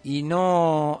hoy? Y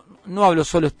no hablo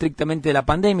solo estrictamente de la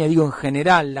pandemia, digo en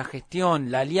general, la gestión,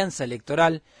 la alianza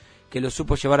electoral que lo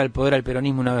supo llevar al poder al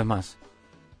peronismo una vez más.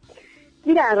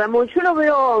 Mira, Ramón, yo lo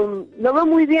veo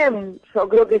muy bien. Yo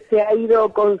creo que se ha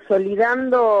ido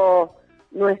consolidando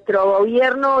nuestro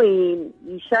gobierno y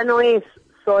ya no es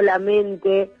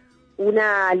solamente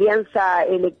una alianza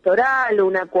electoral,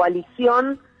 una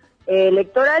coalición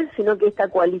electoral, sino que esta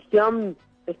coalición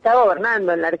está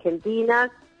gobernando en la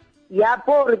Argentina y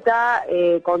aporta,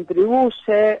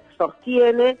 contribuye,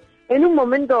 sostiene en un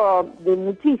momento de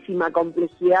muchísima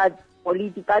complejidad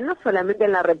política, no solamente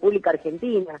en la República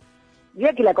Argentina.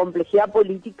 Ya que la complejidad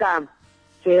política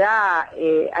se da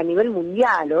a nivel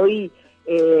mundial. Hoy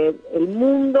el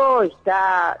mundo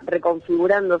está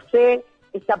reconfigurándose,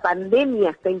 esta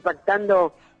pandemia está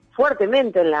impactando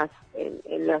fuertemente en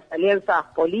las alianzas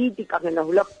políticas, en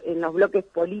los bloques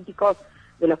políticos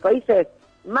de los países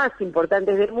más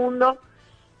importantes del mundo.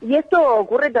 Y esto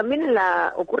ocurre también en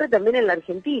la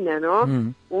Argentina,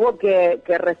 ¿no? Hubo que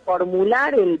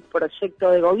reformular el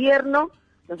proyecto de gobierno.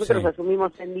 Nosotros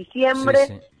asumimos en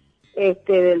diciembre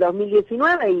del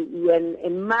 2019 y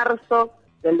en marzo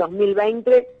del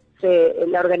 2020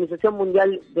 la Organización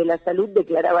Mundial de la Salud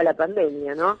declaraba la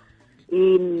pandemia, ¿no?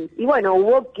 Y bueno,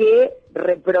 hubo que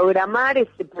reprogramar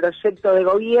ese proyecto de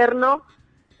gobierno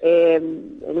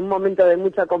en un momento de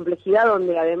mucha complejidad,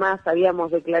 donde además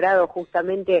habíamos declarado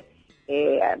justamente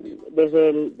desde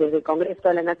el Congreso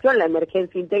de la Nación la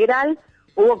emergencia integral.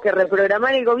 Hubo que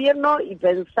reprogramar el gobierno y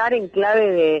pensar en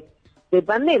clave de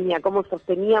pandemia, cómo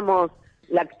sosteníamos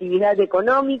la actividad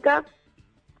económica,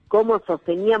 cómo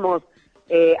sosteníamos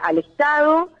al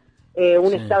Estado,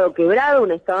 un Estado quebrado,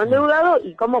 un Estado endeudado,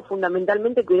 y cómo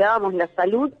fundamentalmente cuidábamos la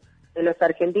salud de los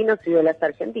argentinos y de las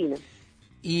argentinas.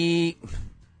 Y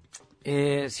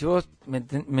si vos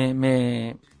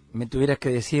me tuvieras que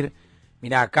decir,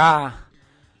 mira, acá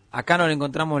no le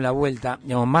encontramos la vuelta,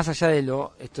 digamos, más allá de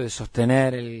esto de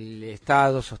sostener el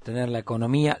Estado, sostener la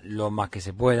economía, lo más que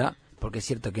se pueda, porque es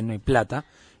cierto que no hay plata.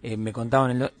 Me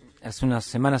contaban hace unas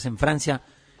semanas en Francia,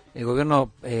 el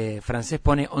gobierno francés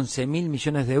pone 11.000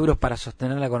 millones de euros para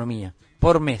sostener la economía,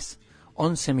 por mes,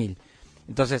 11.000.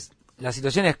 Entonces, la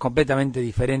situación es completamente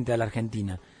diferente a la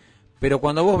Argentina. Pero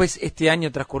cuando vos ves este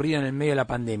año transcurrido en el medio de la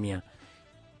pandemia,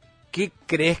 ¿qué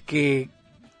crees que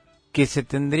se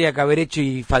tendría que haber hecho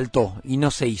y faltó y no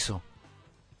se hizo?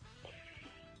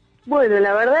 Bueno,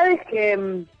 la verdad es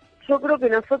que yo creo que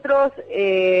nosotros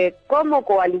como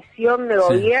coalición de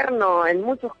gobierno en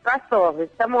muchos casos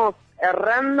estamos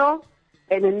errando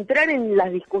en entrar en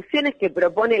las discusiones que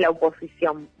propone la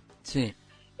oposición.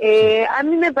 A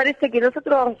mí me parece que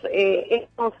nosotros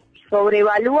hemos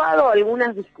sobrevaluado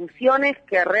algunas discusiones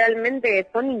que realmente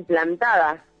son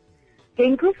implantadas, que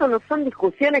incluso no son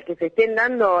discusiones que se estén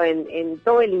dando en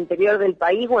todo el interior del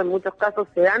país, o en muchos casos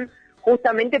se dan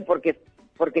justamente porque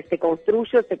se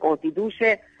construye, se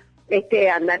constituye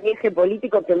este andamiaje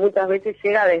político que muchas veces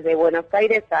llega desde Buenos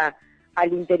Aires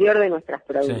al interior de nuestras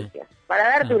provincias. Para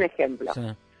darte un ejemplo,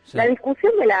 la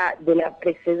discusión de la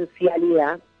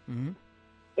presencialidad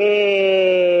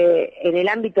en el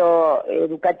ámbito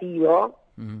educativo,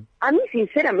 a mí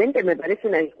sinceramente me parece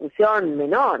una discusión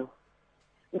menor.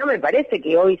 No me parece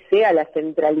que hoy sea la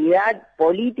centralidad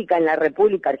política en la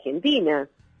República Argentina.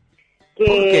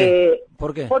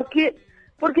 ¿Por qué?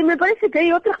 Porque me parece que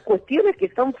hay otras cuestiones que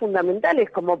son fundamentales,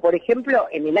 como por ejemplo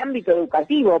en el ámbito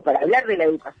educativo, para hablar de la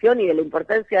educación y de la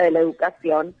importancia de la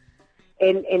educación,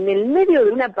 en el medio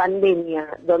de una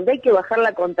pandemia, donde hay que bajar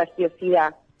la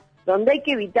contagiosidad, donde hay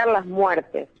que evitar las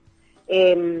muertes.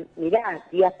 Mirá,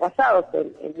 días pasados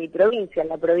en mi provincia, en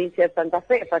la provincia de Santa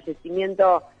Fe,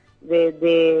 fallecimiento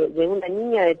de una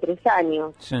niña de 3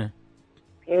 años. Sí.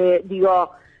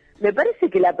 Me parece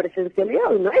que la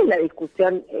presencialidad hoy no es la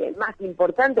discusión más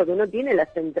importante, que uno tiene la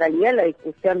centralidad en la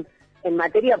discusión en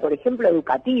materia, por ejemplo,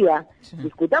 educativa. Sí.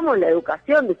 Discutamos la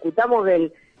educación, discutamos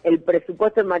el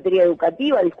presupuesto en materia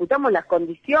educativa, discutamos las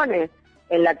condiciones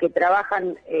en las que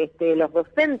trabajan los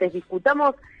docentes,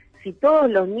 discutamos si todos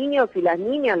los niños y las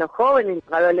niñas, los jóvenes,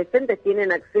 los adolescentes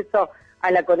tienen acceso a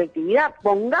la conectividad.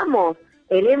 Pongamos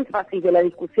el énfasis de la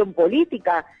discusión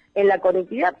política en la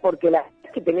conectividad, porque la verdad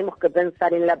es que tenemos que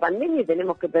pensar en la pandemia y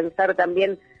tenemos que pensar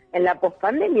también en la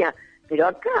pospandemia. Pero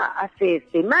acá hace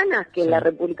semanas que en la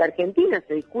República Argentina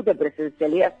se discute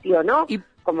presencialidad sí o no,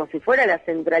 como si fuera la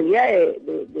centralidad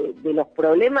de los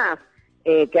problemas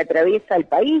que atraviesa el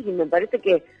país, y me parece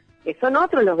que son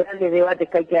otros los grandes debates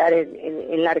que hay que dar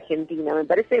en la Argentina. Me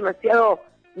parece demasiado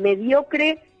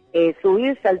mediocre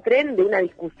subirse al tren de una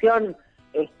discusión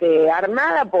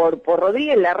armada por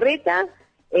Rodríguez Larreta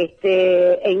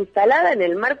e instalada en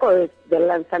el marco del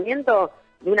lanzamiento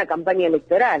de una campaña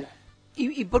electoral.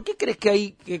 ¿Y por qué crees que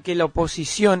hay que la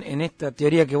oposición, en esta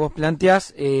teoría que vos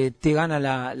planteás, te gana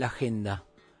la agenda?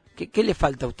 ¿Qué le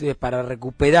falta a ustedes para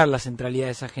recuperar la centralidad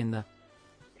de esa agenda?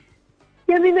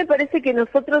 Y a mí me parece que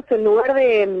nosotros, en lugar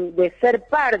de ser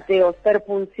parte o ser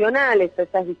funcionales a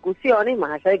esas discusiones,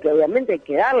 más allá de que obviamente hay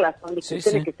que darlas, son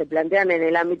discusiones que se plantean en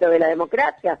el ámbito de la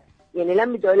democracia y en el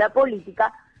ámbito de la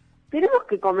política, tenemos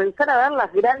que comenzar a dar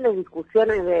las grandes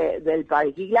discusiones del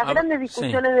país. Y las grandes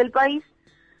discusiones del país,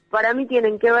 para mí,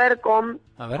 tienen que ver con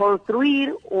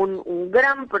construir un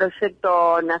gran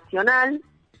proyecto nacional,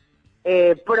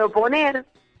 proponer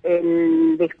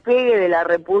el despegue de la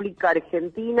República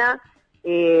Argentina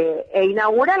e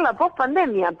inaugurar la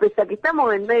pospandemia, pese a que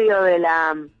estamos en medio de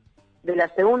la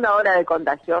segunda ola de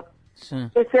contagio. Sí.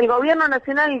 Es el gobierno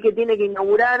nacional el que tiene que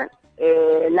inaugurar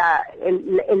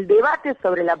el debate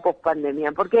sobre la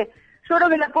pospandemia, porque yo creo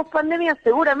que la pospandemia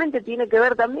seguramente tiene que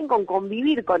ver también con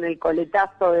convivir con el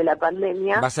coletazo de la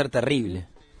pandemia. Va a ser terrible,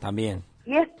 también.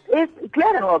 Y es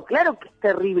claro que es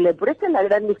terrible, pero esta es la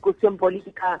gran discusión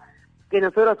política que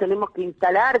nosotros tenemos que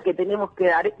instalar, que tenemos que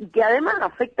dar, y que además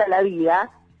afecta la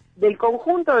vida del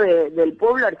conjunto del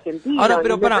pueblo argentino. Ahora,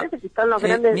 pero me parece que están los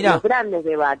grandes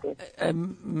debates.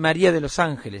 María de Los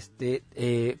Ángeles,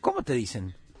 ¿cómo te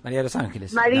dicen? María de Los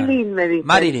Ángeles. Marilyn me dicen.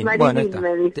 Marilyn, bueno, está.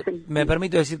 Me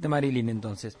permito decirte Marilyn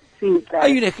entonces. Sí, claro.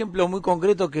 Hay un ejemplo muy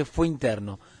concreto que fue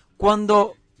interno.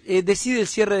 Cuando decide el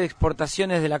cierre de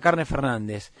exportaciones de la carne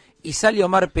Fernández y sale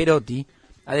Omar Perotti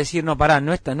a decir, no, pará,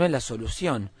 esta no es la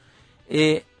solución.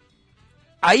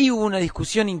 Ahí hubo una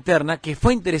discusión interna que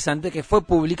fue interesante, que fue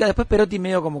pública. Después Perotti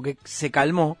medio como que se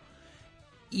calmó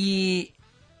y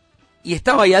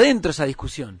estaba ahí adentro esa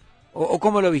discusión. ¿O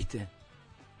cómo lo viste?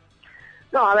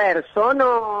 No, a ver,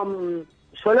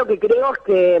 yo lo que creo es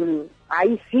que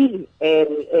ahí sí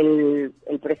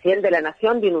el presidente de la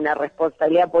Nación tiene una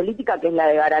responsabilidad política, que es la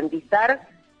de garantizar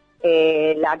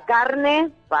la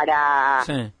carne para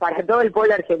todo el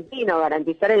pueblo argentino,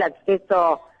 garantizar el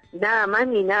acceso nada más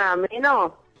ni nada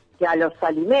menos que a los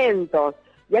alimentos.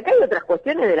 Y acá hay otras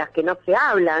cuestiones de las que no se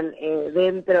hablan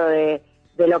dentro de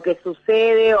lo que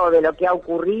sucede o de lo que ha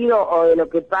ocurrido o de lo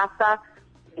que pasa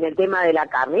en el tema de la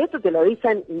carne. Y esto te lo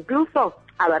dicen incluso,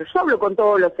 a ver, yo hablo con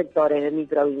todos los sectores de mi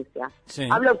provincia. Sí.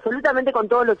 Hablo absolutamente con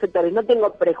todos los sectores, no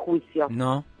tengo prejuicios.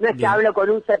 No es que hablo con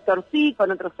un sector sí,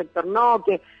 con otro sector no,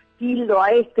 que tildo a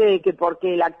que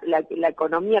porque la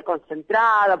economía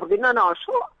concentrada, porque no,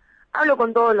 yo hablo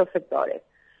con todos los sectores.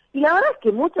 Y la verdad es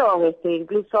que muchos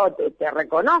incluso te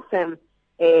reconocen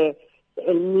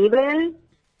el nivel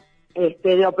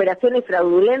de operaciones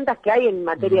fraudulentas que hay en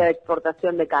materia de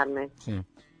exportación de carne. Sí.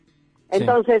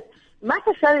 Entonces, más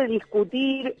allá de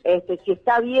discutir si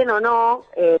está bien o no,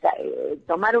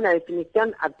 tomar una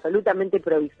definición absolutamente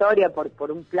provisoria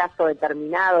por un plazo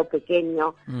determinado,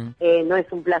 pequeño, no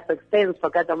es un plazo extenso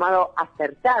que ha tomado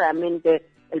acertadamente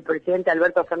el presidente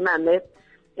Alberto Fernández,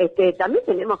 también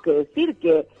tenemos que decir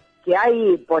que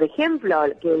hay, por ejemplo,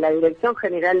 que la Dirección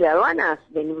General de Aduanas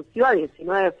denunció a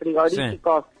 19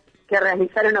 frigoríficos que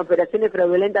realizaron operaciones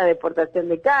fraudulentas de exportación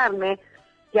de carne,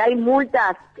 que hay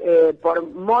multas por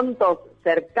montos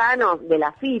cercanos de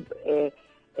la FIP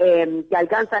que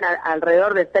alcanzan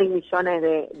alrededor de 6 millones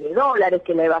de dólares,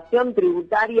 que la evasión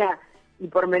tributaria y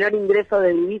por menor ingreso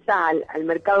de divisas al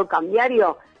mercado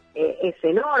cambiario es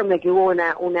enorme, que hubo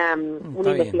una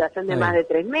investigación de más de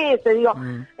 3 meses, digo.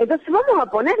 Entonces vamos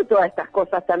a poner todas estas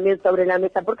cosas también sobre la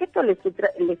mesa, porque esto le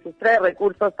sustrae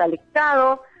recursos al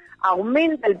Estado,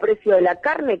 aumenta el precio de la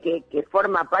carne, que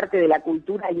forma parte de la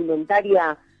cultura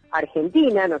alimentaria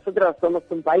argentina. Nosotros somos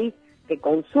un país que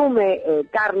consume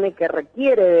carne, que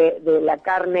requiere de la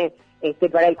carne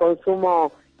para el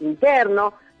consumo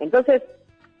interno. Entonces,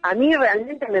 a mí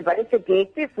realmente me parece que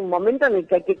este es un momento en el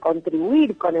que hay que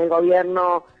contribuir con el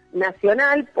gobierno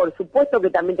nacional. Por supuesto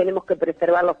que también tenemos que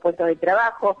preservar los puestos de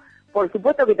trabajo, por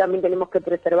supuesto que también tenemos que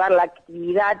preservar la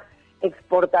actividad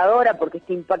exportadora, porque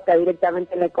esto impacta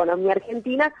directamente en la economía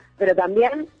argentina, pero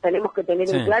también tenemos que tener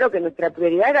en claro que nuestra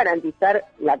prioridad es garantizar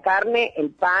la carne,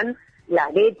 el pan, la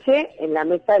leche en la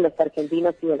mesa de los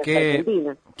argentinos y de las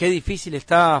argentinas. Qué difícil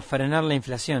está frenar la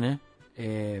inflación, ¿eh?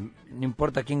 No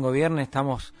importa quién gobierne,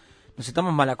 nos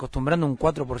estamos mal acostumbrando a un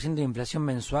 4% de inflación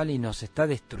mensual y nos está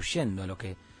destruyendo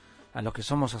a los que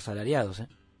somos asalariados, ¿eh?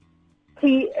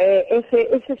 Sí, ese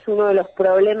es uno de los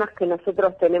problemas que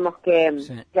nosotros tenemos que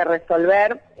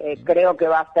resolver. Creo que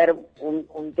va a ser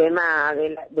un tema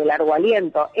de largo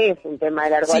aliento, es un tema de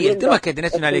largo aliento. Sí, el tema es que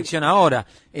tenés una elección ahora.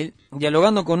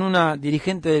 Dialogando con una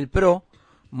dirigente del PRO,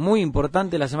 muy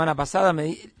importante la semana pasada,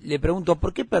 le pregunto,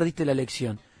 ¿por qué perdiste la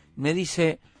elección? Me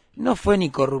dice, no fue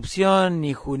ni corrupción,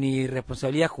 ni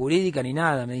responsabilidad jurídica, ni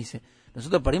nada, me dice.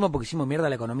 Nosotros perdimos porque hicimos mierda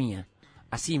la economía.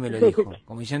 Así me lo dijo,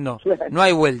 como diciendo, no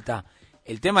hay vuelta.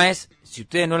 El tema es, si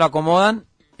ustedes no lo acomodan,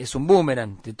 es un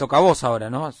boomerang, te toca a vos ahora,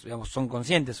 ¿no? Son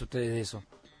conscientes ustedes de eso.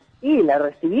 Y la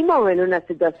recibimos en una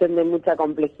situación de mucha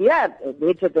complejidad. De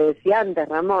hecho, te decía antes,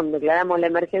 Ramón, declaramos la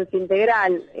emergencia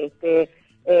integral,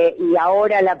 y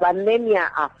ahora la pandemia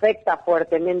afecta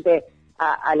fuertemente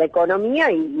a la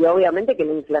economía y obviamente que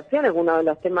la inflación es uno de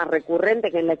los temas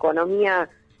recurrentes en la economía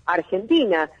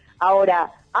argentina.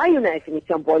 Ahora, hay una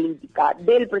definición política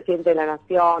del presidente de la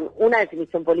Nación, una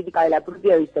definición política de la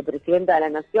propia vicepresidenta de la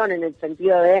Nación, en el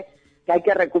sentido de que hay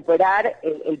que recuperar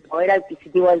el poder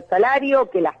adquisitivo del salario,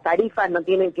 que las tarifas no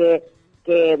tienen que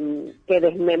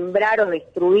desmembrar o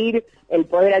destruir el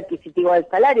poder adquisitivo del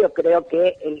salario. Creo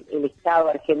que el Estado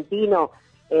argentino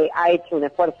ha hecho un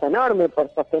esfuerzo enorme por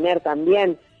sostener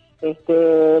también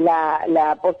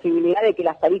la posibilidad de que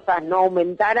las tarifas no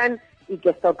aumentaran y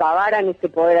que socavaran ese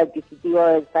poder adquisitivo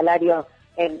del salario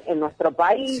en nuestro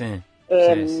país.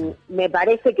 Me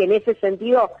parece que en ese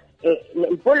sentido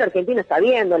el pueblo argentino está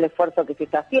viendo el esfuerzo que se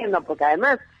está haciendo, porque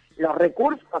además los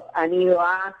recursos han ido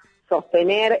a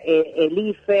sostener el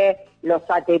IFE, los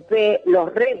ATP,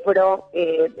 los REPRO.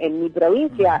 En mi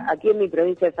provincia, aquí en mi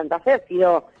provincia de Santa Fe,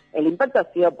 el impacto ha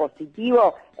sido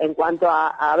positivo en cuanto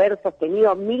a haber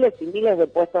sostenido miles y miles de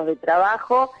puestos de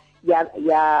trabajo y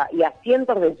a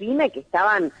cientos de pymes que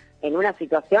estaban en una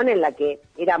situación en la que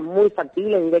era muy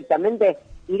factible directamente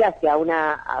ir hacia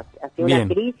una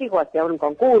crisis o hacia un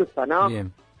concurso, ¿no?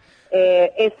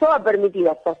 Eso ha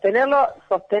permitido sostener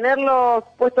los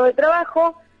puestos de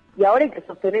trabajo, y ahora hay que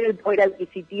sostener el poder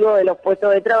adquisitivo de los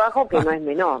puestos de trabajo, que no es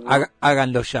menor, ¿no?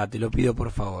 Háganlo ya, te lo pido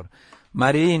por favor.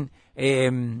 Marilyn,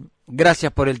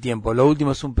 gracias por el tiempo. Lo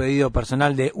último es un pedido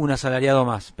personal de un asalariado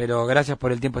más, pero gracias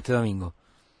por el tiempo este domingo.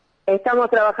 Estamos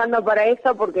trabajando para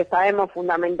eso porque sabemos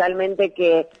fundamentalmente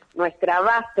que nuestra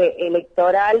base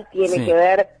electoral tiene que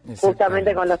ver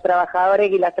justamente con los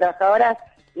trabajadores y las trabajadoras,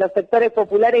 los sectores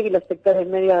populares y los sectores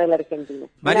medios de la Argentina.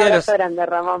 Un abrazo grande,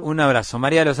 Ramón. Un abrazo.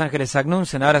 María de Los Ángeles Agnún,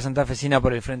 senadora santafesina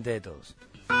por el Frente de Todos.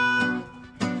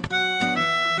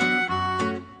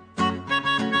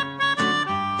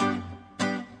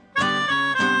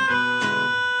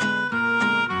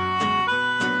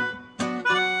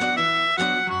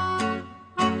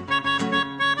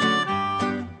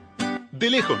 De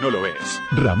lejos no lo ves.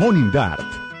 Ramón Indart.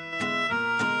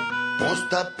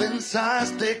 Posta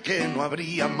pensaste que no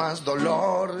habría más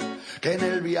dolor, que en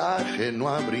el viaje no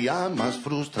habría más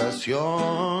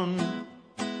frustración.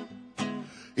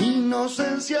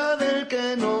 Inocencia del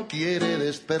que no quiere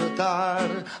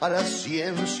despertar, a la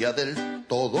ciencia del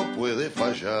todo puede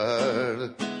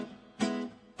fallar.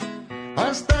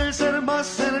 Hasta el ser más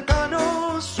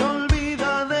cercano se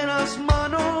olvida de las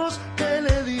manos que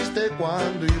le diste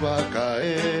cuando iba a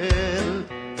caer.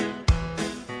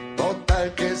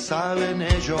 Total, que saben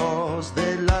ellos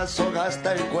de la soga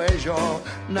hasta el cuello,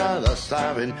 nada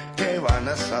saben, ¿qué van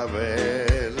a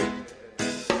saber?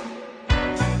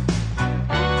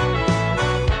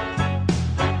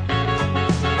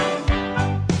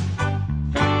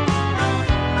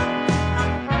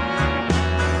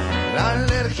 La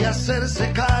alergia a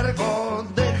hacerse cargo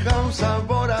deja un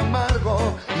sabor amargo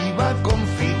y va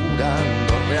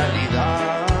configurando realidad.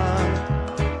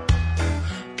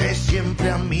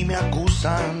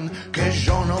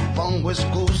 pongo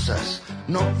excusas,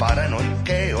 no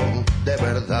paranoiqueo de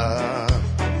verdad.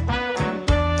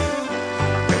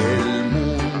 El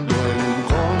mundo en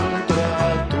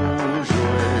contra tuyo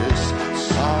es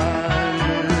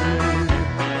sal.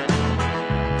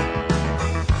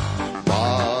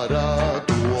 Para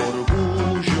tu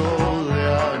orgullo de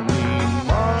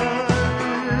animal,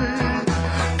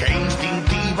 que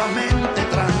instintivamente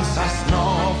transas,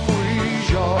 no fui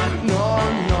yo, no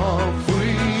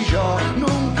fui yo,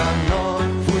 nunca no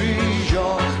fui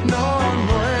yo,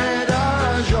 no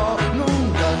era yo,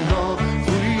 nunca no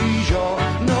fui yo,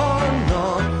 no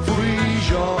fui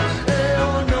yo, o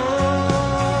no.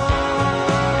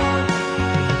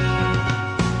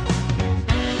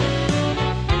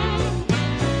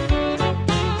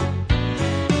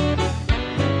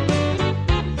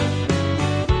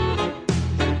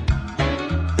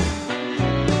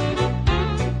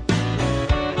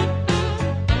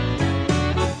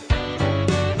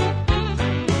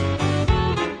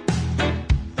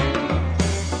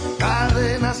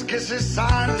 Cadenas que se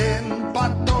salen,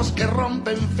 patos que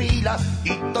rompen fila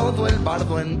y todo el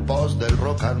bardo en pos del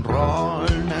rock and roll.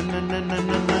 Na, na, na, na, na,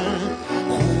 na.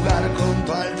 Jugar con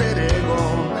tu alter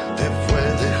ego te fue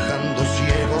dejando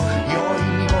ciego y hoy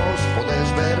ni vos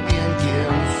podés ver bien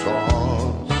quién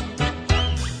sos.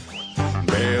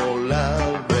 Veo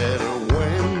la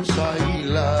vergüenza y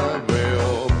la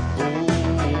veo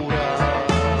pura,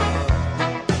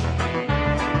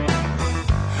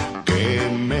 que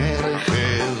emerge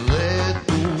de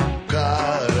tu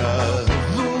cara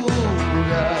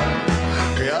dura,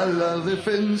 que a la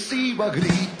defensiva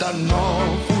grita, no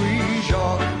fui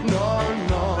yo, no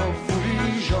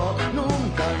fui yo,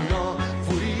 nunca no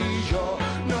fui yo,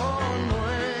 no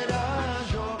era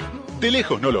yo. De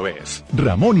lejos no lo ves.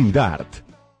 Ramón Indart.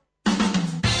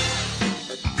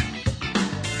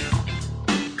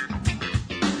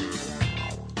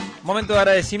 Momento de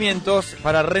agradecimientos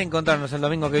para reencontrarnos el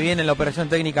domingo que viene. En la operación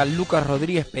técnica Lucas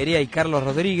Rodríguez Perea y Carlos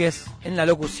Rodríguez. En la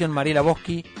locución Mariela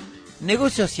Boschi.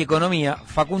 Negocios y economía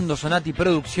Facundo Sonati.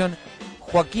 Producción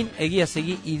Joaquín Eguía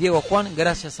Seguí y Diego Juan.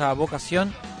 Gracias a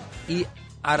Vocación y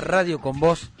a Radio con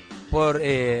Voz por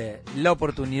la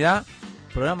oportunidad.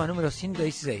 Programa número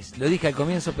 116. Lo dije al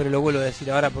comienzo, pero lo vuelvo a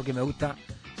decir ahora porque me gusta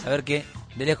saber que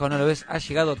De lejos no lo ves ha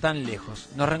llegado tan lejos.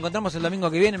 Nos reencontramos el domingo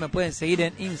que viene. Me pueden seguir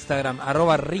en Instagram,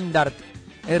 @Rindart,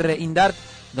 Rindart,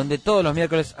 donde todos los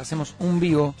miércoles hacemos un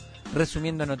vivo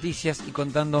resumiendo noticias y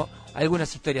contando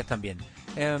algunas historias también.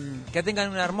 Que tengan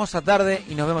una hermosa tarde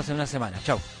y nos vemos en una semana.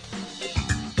 Chau.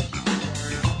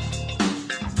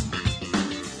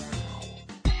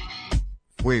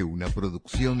 Fue una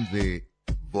producción de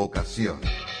Vocación.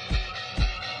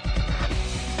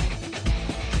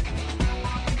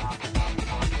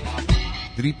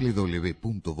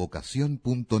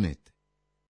 www.vocación.net